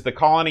 which is the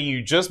colony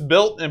you just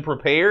built and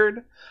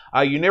prepared.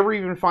 You never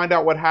even find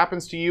out what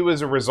happens to you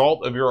as a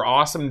result of your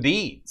awesome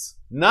deeds.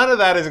 None of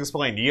that is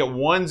explained. You get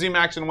one zoom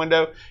action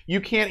window.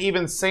 You can't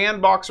even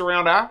sandbox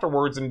around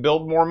afterwards and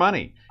build more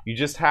money. You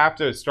just have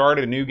to start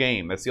a new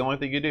game. That's the only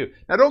thing you do.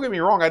 Now, don't get me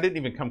wrong. I didn't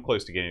even come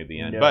close to getting to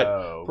the end.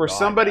 But for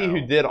somebody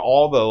who did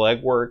all the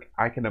legwork,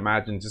 I can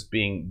imagine just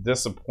being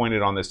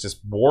disappointed on this,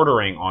 just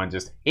bordering on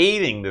just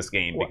hating this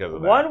game because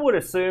of that. One would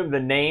assume the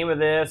name of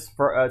this,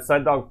 for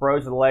Sundog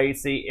Frozen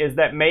Legacy, is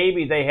that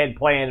maybe they had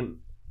planned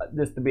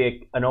this to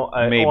be an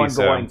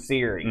ongoing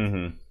series.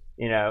 Mm-hmm.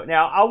 You know,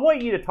 now I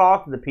want you to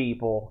talk to the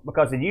people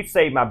because you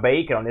saved my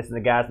bacon on this and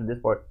the guys in this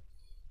part.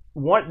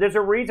 There's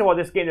a reason why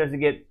this game doesn't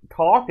get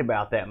talked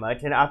about that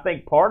much, and I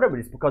think part of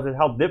it is because of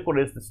how difficult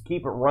it is to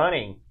keep it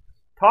running.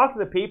 Talk to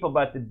the people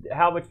about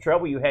how much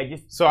trouble you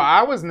had. So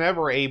I was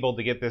never able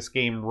to get this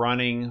game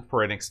running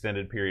for an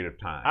extended period of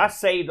time. I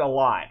saved a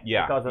lot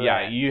because of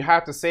that. You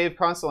have to save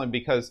constantly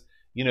because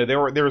you know,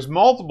 there was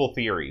multiple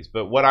theories,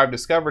 but what I've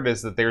discovered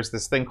is that there's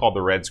this thing called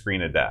the red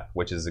screen of death,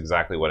 which is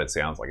exactly what it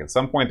sounds like. At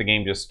some point, the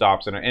game just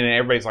stops, and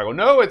everybody's like, "Oh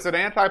no, it's an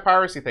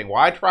anti-piracy thing."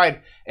 Well, I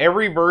tried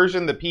every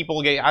version that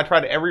people get. I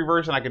tried every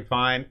version I could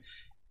find.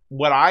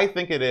 What I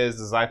think it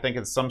is I think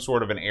it's some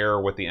sort of an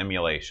error with the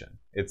emulation.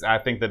 I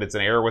think that it's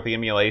an error with the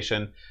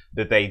emulation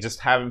that they just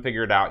haven't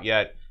figured out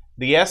yet.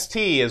 The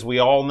ST, as we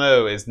all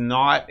know,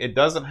 it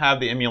doesn't have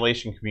the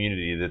emulation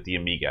community that the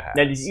Amiga has.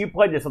 Now, you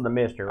played this on the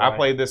Mister, right? I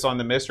played this on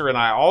the Mister, and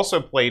I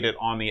also played it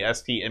on the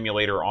ST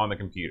emulator on the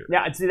computer.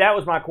 Now, see, that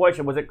was my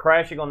question. Was it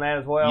crashing on that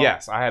as well?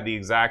 Yes, I had the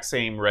exact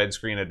same red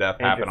screen of death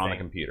happen on the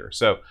computer.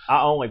 So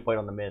I only played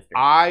on the Mister.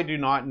 I do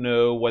not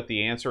know what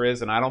the answer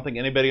is, and I don't think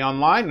anybody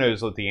online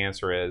knows what the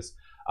answer is.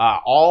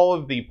 All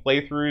of the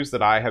playthroughs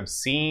that I have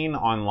seen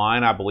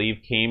online, I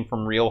believe, came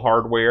from Real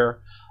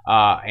Hardware.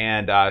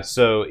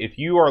 So if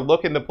you are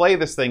looking to play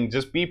this thing,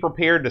 just be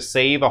prepared to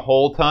save a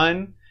whole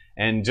ton,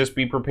 and just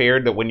be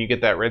prepared that when you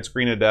get that red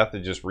screen of death, to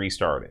just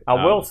restart it.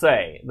 I will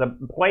say, the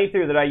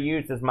playthrough that I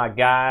used as my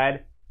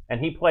guide,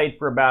 and he played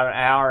for about an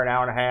hour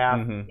and a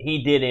half,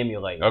 he did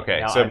emulate.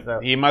 Okay,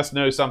 so he must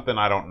know something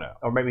I don't know.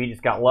 Or maybe he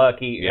just got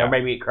lucky, or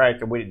maybe it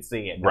crashed and we didn't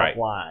see it. Right.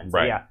 Blind.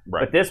 Right. Yeah.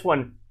 But this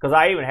one, because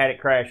I even had it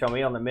crash on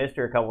me on the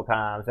Mister a couple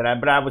times,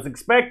 but I was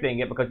expecting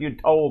it because you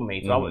told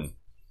me, so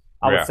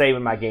I was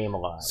saving my game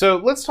alive. So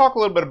let's talk a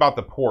little bit about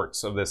the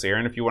ports of this,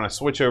 Aaron, if you want to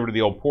switch over to the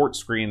old port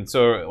screen.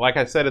 So like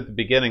I said at the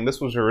beginning, this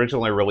was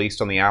originally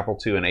released on the Apple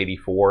II in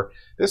 '84.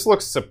 This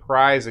looks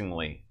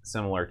surprisingly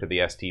similar to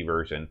the ST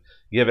version,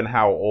 given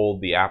how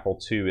old the Apple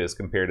II is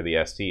compared to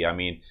the ST. I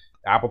mean,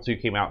 Apple II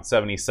came out in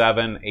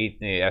 '77,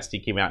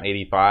 ST came out in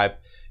 '85.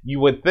 You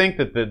would think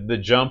that the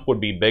jump would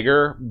be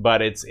bigger,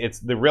 but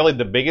really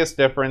the biggest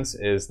difference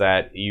is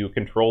that you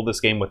control this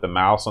game with the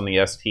mouse on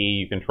the ST.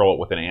 You control it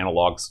with an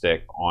analog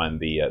stick on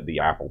the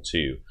Apple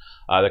II.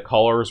 The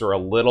colors are a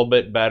little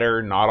bit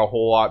better, not a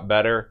whole lot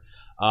better.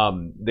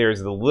 There's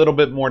a little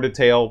bit more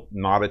detail,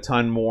 not a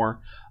ton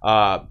more.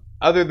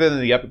 Other than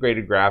the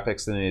upgraded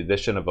graphics and the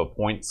addition of a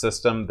point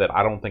system that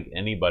I don't think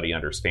anybody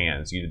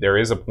understands. There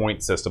is a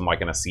point system like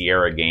in a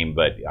Sierra game,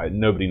 but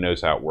nobody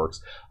knows how it works.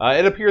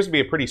 It appears to be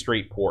a pretty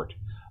straight port.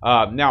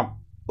 Now,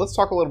 let's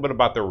talk a little bit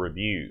about the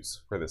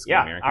reviews for this game.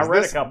 Yeah, I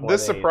read a couple of these.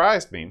 This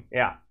surprised me.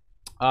 Yeah.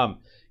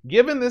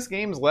 Given this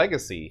game's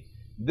legacy,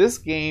 this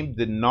game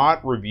did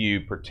not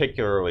review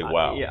particularly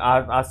well.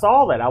 I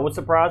saw that. I was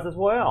surprised as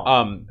well.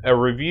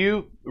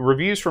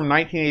 Reviews from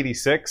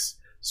 1986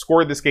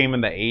 scored this game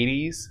in the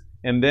 80s.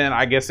 And then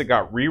I guess it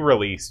got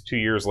re-released 2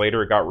 years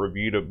later. It got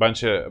reviewed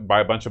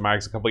by a bunch of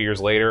mags a couple years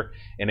later,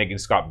 and it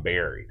just got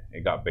buried.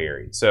 It got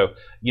buried. So,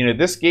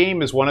 this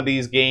game is one of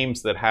these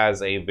games that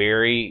has a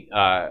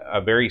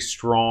very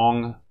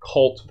strong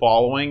cult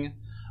following.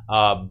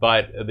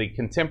 But the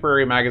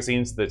contemporary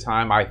magazines at the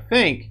time, I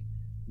think,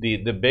 the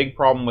big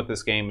problem with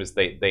this game is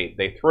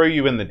they throw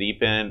you in the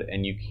deep end,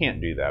 and you can't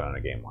do that on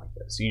a game like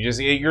this.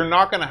 You're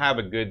not going to have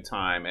a good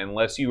time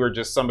unless you are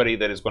just somebody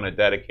that is going to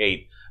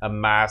dedicate a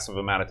massive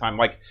amount of time.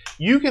 Like,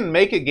 you can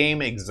make a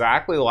game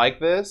exactly like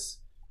this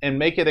and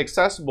make it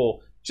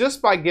accessible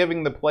just by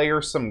giving the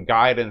player some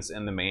guidance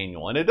in the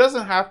manual. And it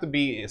doesn't have to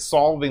be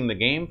solving the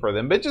game for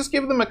them, but just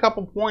give them a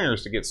couple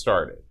pointers to get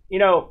started.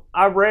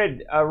 I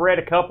read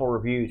a couple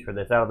reviews for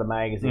this out of the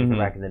magazines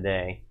back in the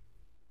day.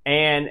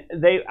 And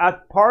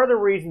part of the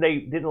reason they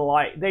didn't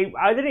like the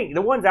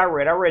ones I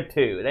read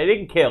two. They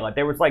didn't kill it.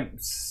 There was like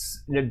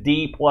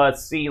D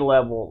plus C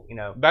level.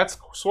 That's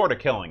sort of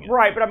killing it,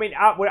 right? But I mean,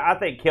 I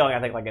think killing. I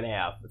think like an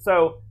F.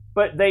 So,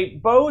 but they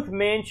both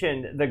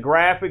mentioned the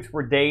graphics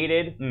were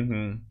dated,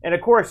 and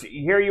of course,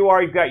 here you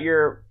are. You've got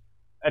your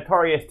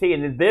Atari ST,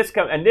 and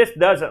this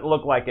doesn't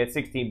look like a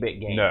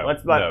 16-bit game. No,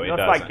 let's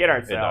not kid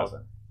ourselves.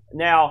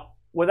 Now,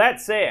 with that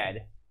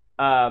said.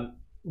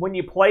 When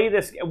you play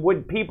this,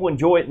 would people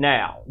enjoy it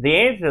now? The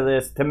answer to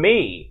this, to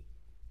me,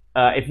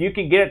 if you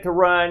can get it to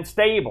run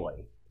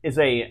stably, is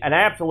an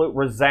absolute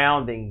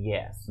resounding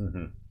yes.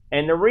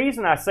 And the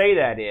reason I say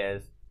that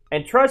is,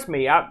 and trust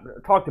me, I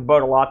talked to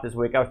Bud a lot this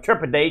week. I was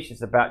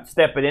trepidatious about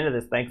stepping into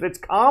this thing because it's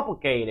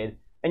complicated,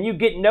 and you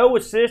get no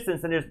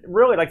assistance, and there's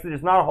really,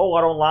 there's not a whole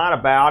lot online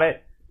about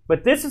it.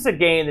 But this is a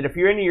game that if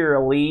you're into your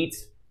elites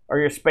or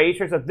your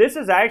spacers, this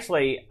is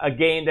actually a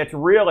game that's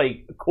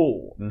really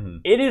cool.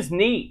 It is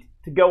neat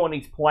to go on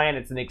these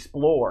planets and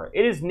explore.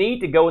 It is neat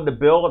to go into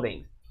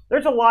buildings.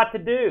 There's a lot to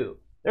do.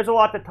 There's a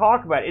lot to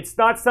talk about. It's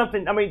not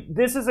something,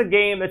 this is a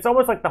game that's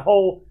almost like the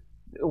whole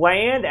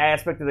land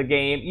aspect of the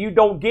game you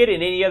don't get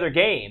in any other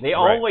game.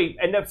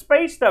 And the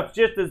space stuff's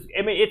just as,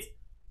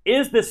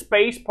 is the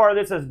space part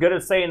of this as good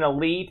as, say, an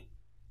Elite?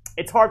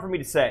 It's hard for me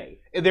to say.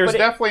 There's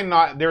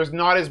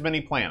not as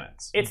many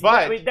planets. That's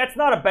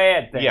not a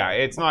bad thing. Yeah,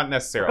 it's not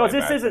necessarily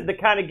because this isn't the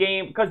kind of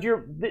game, because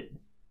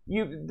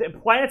the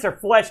planets are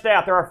fleshed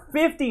out. There are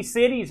 50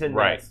 cities in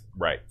this,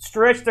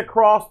 stretched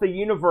across the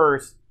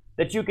universe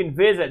that you can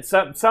visit.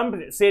 Some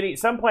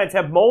planets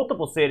have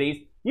multiple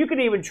cities. You can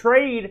even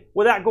trade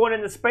without going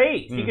into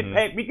space. You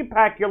can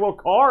pack your little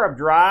car up,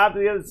 drive to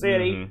the other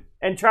city,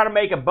 and try to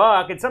make a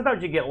buck. And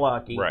sometimes you get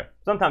lucky. Right.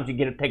 Sometimes you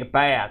get to take a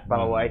bath.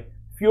 By the way,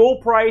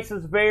 fuel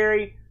prices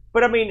vary.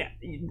 But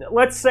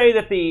let's say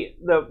that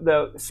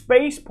the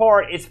space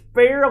part is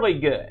fairly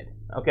good.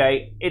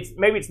 Okay,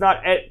 maybe it's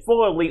not at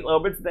full elite level,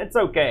 but it's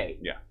okay.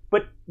 Yeah.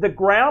 But the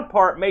ground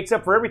part makes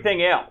up for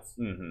everything else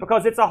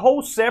because it's a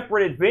whole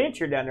separate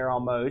adventure down there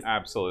almost.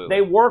 Absolutely.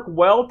 They work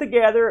well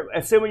together,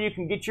 assuming you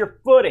can get your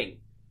footing.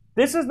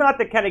 This is not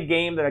the kind of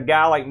game that a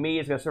guy like me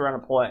is going to sit around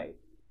and play.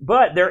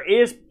 But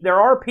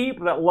there are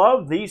people that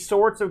love these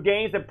sorts of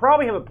games that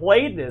probably haven't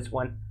played this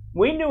one.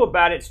 We knew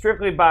about it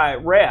strictly by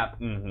rep,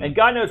 and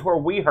God knows where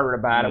we heard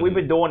about it. We've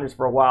been doing this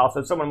for a while,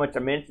 so someone must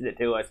have mentioned it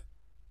to us.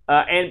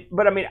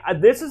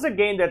 This is a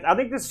game that I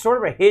think this is sort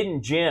of a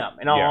hidden gem,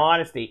 in all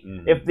honesty.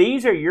 If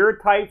these are your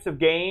types of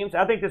games,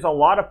 I think there's a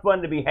lot of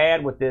fun to be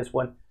had with this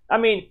one.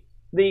 The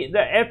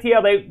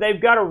FTL,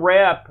 they've got a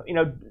rep,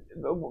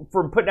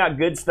 for putting out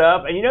good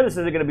stuff, and this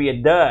isn't going to be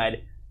a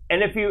dud.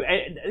 And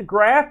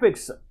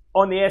graphics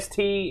on the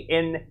ST,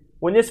 and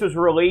when this was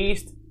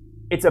released,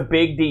 it's a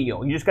big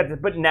deal. You just got to,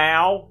 but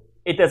now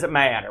it doesn't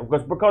matter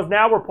because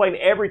now we're playing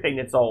everything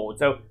that's old.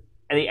 So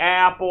the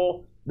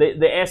Apple.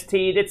 The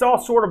ST, it's all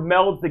sort of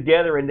melded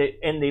together in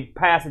the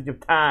passage of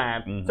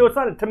time. So it's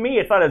not, to me,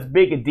 it's not as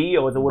big a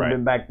deal as it would have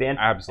been back then.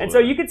 Absolutely. And so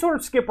you can sort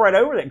of skip right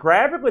over that.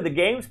 Graphically, the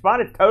game's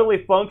fine. It's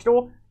totally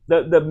functional.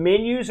 The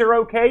menus are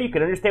okay. You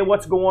can understand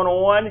what's going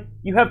on.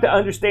 You have to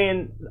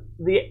understand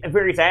the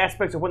various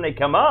aspects of when they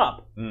come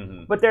up.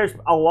 But there's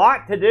a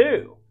lot to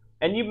do.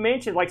 And you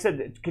mentioned, like I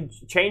said,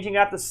 changing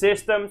out the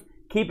systems,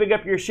 keeping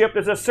up your ship.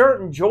 There's a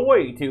certain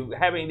joy to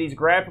having these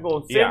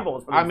graphical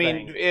symbols. For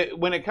things.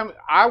 When it comes,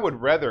 I would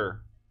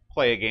rather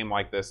play a game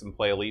like this and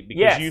play Elite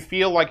because you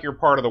feel like you're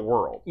part of the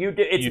world. You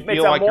do. You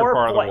feel like you're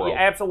part of the world.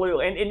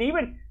 Absolutely, and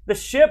even the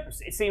ship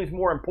seems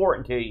more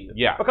important to you.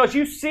 Yeah, because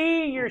you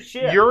see your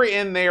ship. You're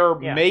in there.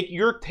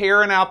 You're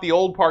tearing out the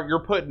old part.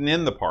 You're putting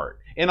in the part.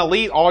 In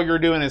Elite, all you're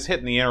doing is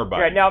hitting the enter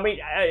button. Right, now,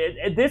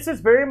 this is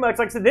very much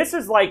like I said. This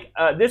is like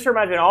this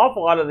reminds me an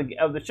awful lot of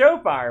the show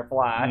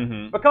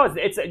Firefly because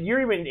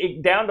you're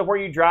even down to where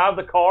you drive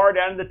the car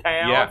down to the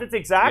towns. Yeah. It's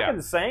exactly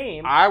the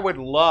same. I would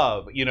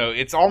love,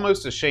 it's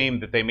almost a shame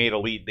that they made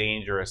Elite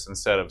Dangerous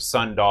instead of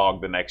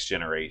Sundog: The Next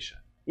Generation.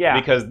 Yeah,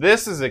 because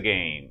this is a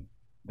game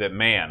that,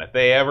 man, if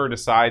they ever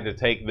decide to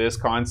take this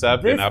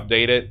concept and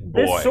update it,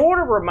 boy. This sort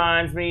of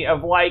reminds me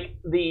of like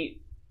the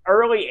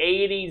early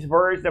 80s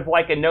version of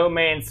like a No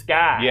Man's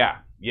Sky. Yeah.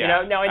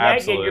 Now in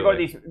that game, you're going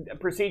to these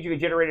procedurally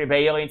generated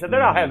aliens, and they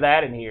don't have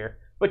that in here.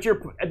 but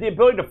the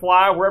ability to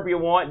fly wherever you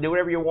want, do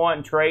whatever you want,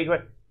 and trade.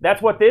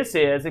 That's what this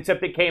is,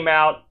 except it came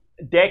out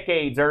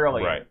decades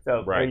earlier. Right.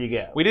 So there you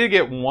go. We did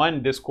get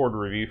one Discord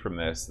review from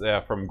this,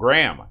 from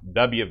Graham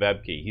W.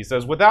 Vebke. He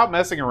says, without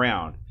messing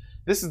around,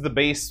 this is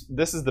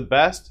the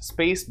best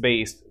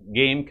space-based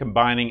game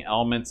combining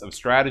elements of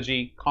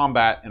strategy,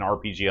 combat, and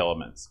RPG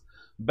elements.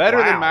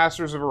 Better than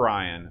Masters of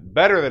Orion,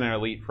 better than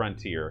Elite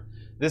Frontier.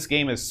 This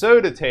game is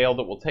so detailed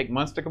it will take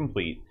months to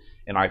complete,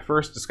 and I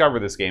first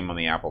discovered this game on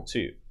the Apple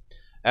II.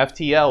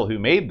 FTL, who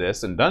made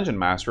this, and Dungeon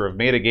Master have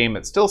made a game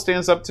that still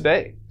stands up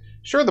today.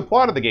 Sure, the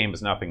plot of the game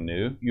is nothing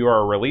new. You are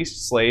a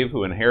released slave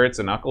who inherits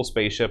an uncle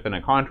spaceship and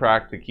a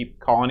contract to keep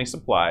the colony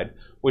supplied,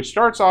 which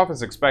starts off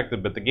as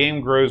expected, but the game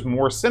grows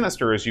more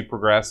sinister as you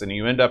progress and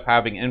you end up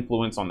having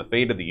influence on the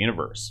fate of the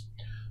universe.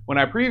 When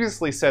I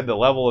previously said the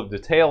level of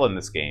detail in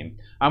this game,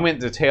 I meant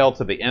detail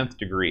to the nth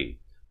degree.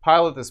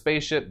 Pilot the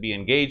spaceship, be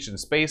engaged in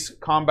space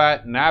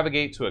combat,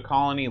 navigate to a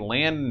colony,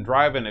 land and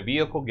drive in a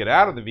vehicle, get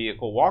out of the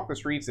vehicle, walk the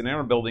streets and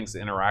enter buildings to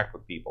interact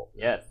with people.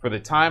 Yes. For the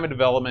time of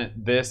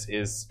development, this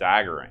is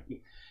staggering.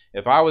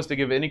 If I was to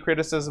give any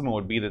criticism, it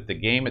would be that the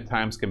game at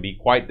times can be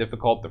quite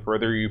difficult the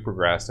further you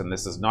progress, and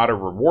this is not a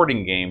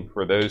rewarding game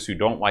for those who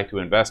don't like to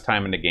invest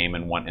time in a game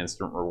and want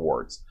instant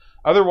rewards.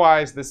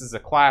 Otherwise, this is a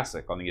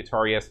classic on the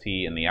Atari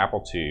ST and the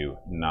Apple II,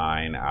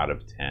 9 out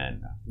of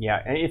 10.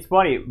 Yeah, and it's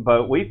funny,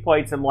 but we've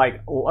played some,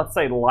 let's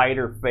say,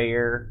 lighter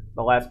fare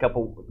the last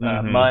couple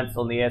months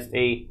on the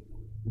ST.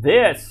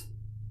 This,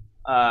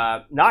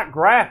 not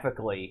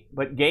graphically,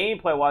 but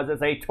gameplay-wise,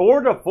 is a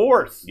tour de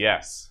force.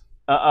 Yes.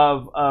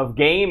 Of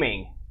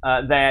gaming.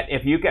 That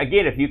if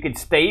you could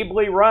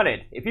stably run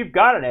it, if you've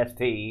got an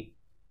ST,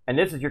 and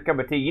this is your cup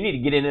of tea, you need to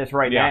get in this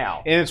right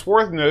now. And it's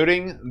worth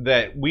noting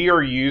that we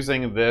are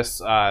using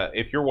this,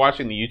 if you're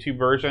watching the YouTube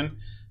version,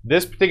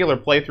 this particular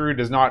playthrough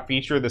does not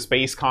feature the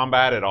space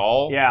combat at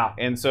all. Yeah.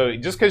 And so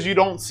just because you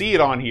don't see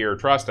it on here,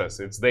 trust us,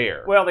 it's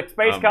there. Well, the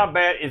space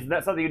combat is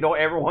not something you don't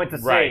ever want to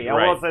see.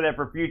 I will say that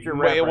for future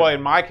reference. Well,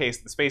 in my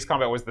case, the space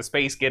combat was the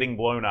space getting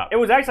blown up. It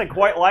was actually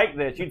quite like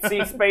this. You'd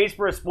see space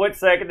for a split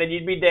second, then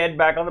you'd be dead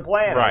back on the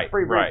planet. Right.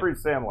 Pretty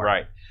similar.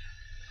 Right.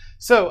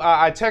 So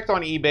I checked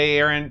on eBay,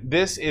 Aaron.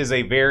 This is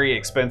a very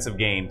expensive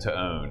game to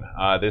own.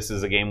 This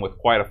is a game with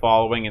quite a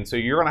following, and so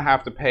you're going to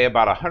have to pay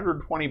about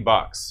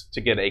 $120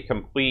 to get a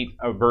complete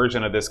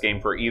version of this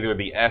game for either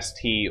the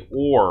ST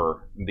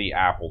or the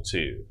Apple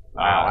II.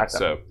 Wow.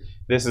 So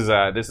this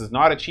is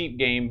not a cheap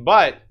game,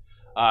 but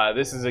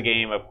this is a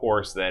game, of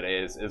course, that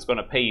is going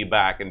to pay you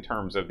back in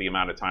terms of the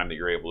amount of time that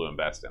you're able to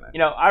invest in it. You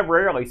know, I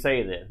rarely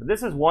say this, but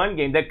this is one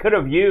game that could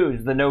have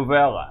used the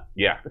novella.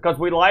 Yeah. Because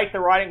we liked the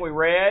writing we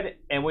read,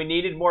 and we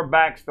needed more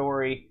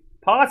backstory.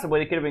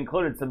 Possibly they could have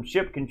included some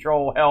ship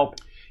control help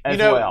as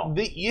well.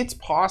 It's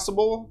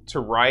possible to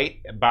write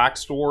a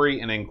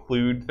backstory and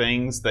include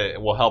things that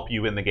will help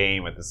you in the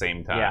game at the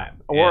same time. Yeah.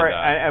 Or,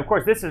 and of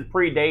course, this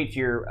predates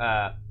your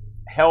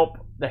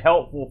the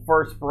helpful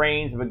first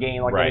frames of a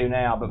game like I do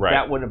now, but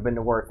that wouldn't have been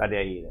the worst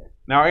idea either.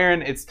 Now,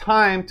 Aaron, it's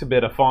time to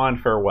bid a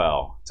fond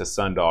farewell to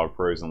Sundog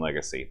Frozen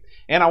Legacy.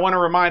 And I want to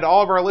remind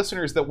all of our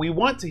listeners that we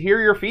want to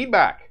hear your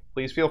feedback.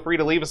 Please feel free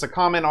to leave us a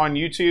comment on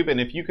YouTube,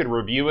 and if you could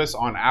review us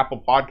on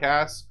Apple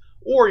Podcasts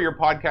or your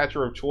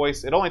podcatcher of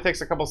choice. It only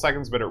takes a couple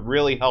seconds, but it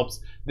really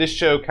helps this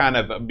show kind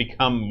of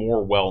become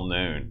more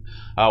well-known.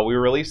 We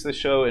release the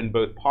show in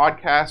both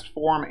podcast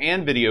form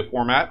and video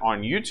format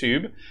on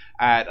YouTube.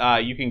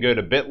 You can go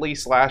to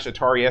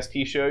bit.ly/Atari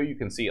ST Show. You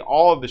can see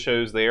all of the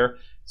shows there.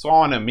 It's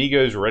on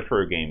Amigos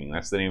Retro Gaming.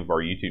 That's the name of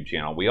our YouTube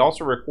channel. We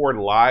also record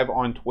live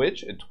on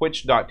Twitch at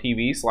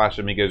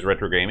twitch.tv/Amigos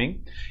Retro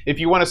Gaming. If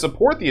you want to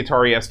support the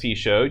Atari ST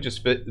Show,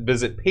 just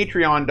visit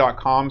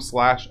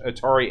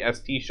patreon.com/Atari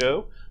ST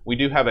Show. We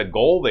do have a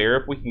goal there.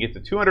 If we can get to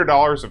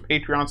 $200 of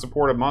Patreon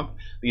support a month,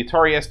 the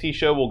Atari ST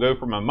Show will go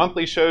from a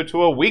monthly show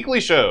to a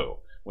weekly show,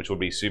 which would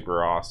be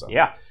super awesome.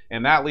 Yeah.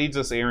 And that leads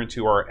us, Aaron,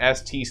 to our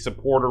ST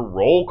supporter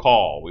roll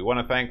call. We want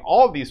to thank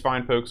all of these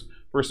fine folks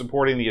for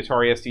supporting the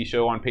Atari ST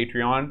Show on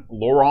Patreon.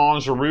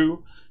 Laurent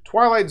Giroux,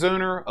 Twilight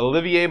Zoner,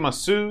 Olivier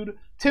Massoud,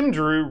 Tim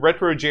Drew,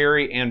 Retro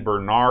Jerry, and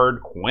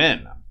Bernard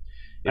Quinn.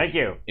 Thank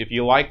you. If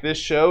you like this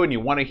show and you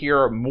want to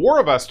hear more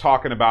of us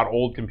talking about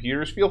old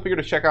computers, feel free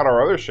to check out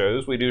our other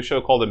shows. We do a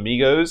show called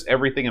Amigos,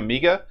 Everything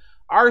Amiga,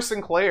 Our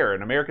Sinclair,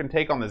 an American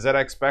take on the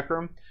ZX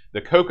Spectrum, The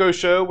Coco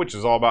Show, which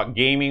is all about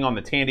gaming on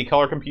the Tandy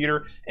Color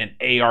computer, and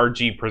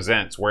ARG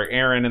Presents, where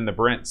Aaron and the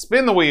Brent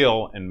spin the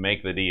wheel and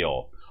make the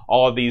deal.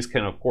 All of these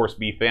can, of course,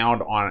 be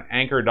found on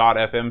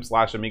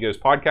anchor.fm/Amigos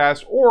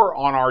podcast or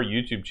on our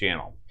YouTube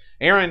channel.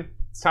 Aaron,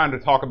 it's time to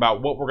talk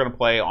about what we're going to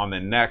play on the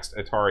next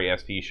Atari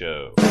ST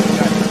Show.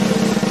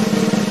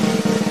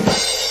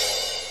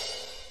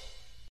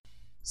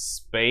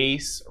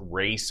 Space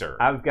Racer.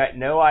 I've got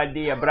no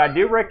idea, but I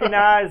do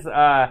recognize,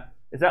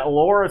 is that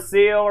Laura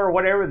Seal or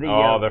whatever?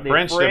 The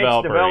French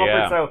developer.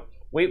 Yeah. So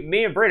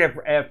Me and Britt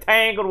have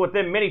tangled with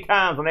them many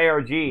times on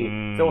ARG,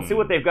 so we'll see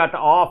what they've got to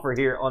offer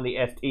here on the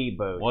ST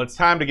boat. Well, it's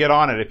time to get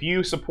on it. If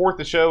you support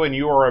the show and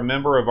you are a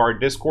member of our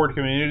Discord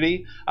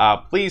community,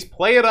 please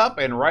play it up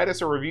and write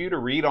us a review to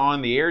read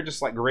on the air,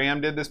 just like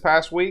Graham did this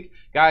past week.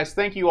 Guys,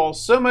 thank you all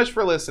so much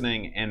for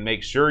listening, and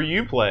make sure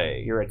you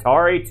play your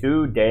Atari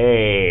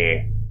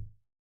today.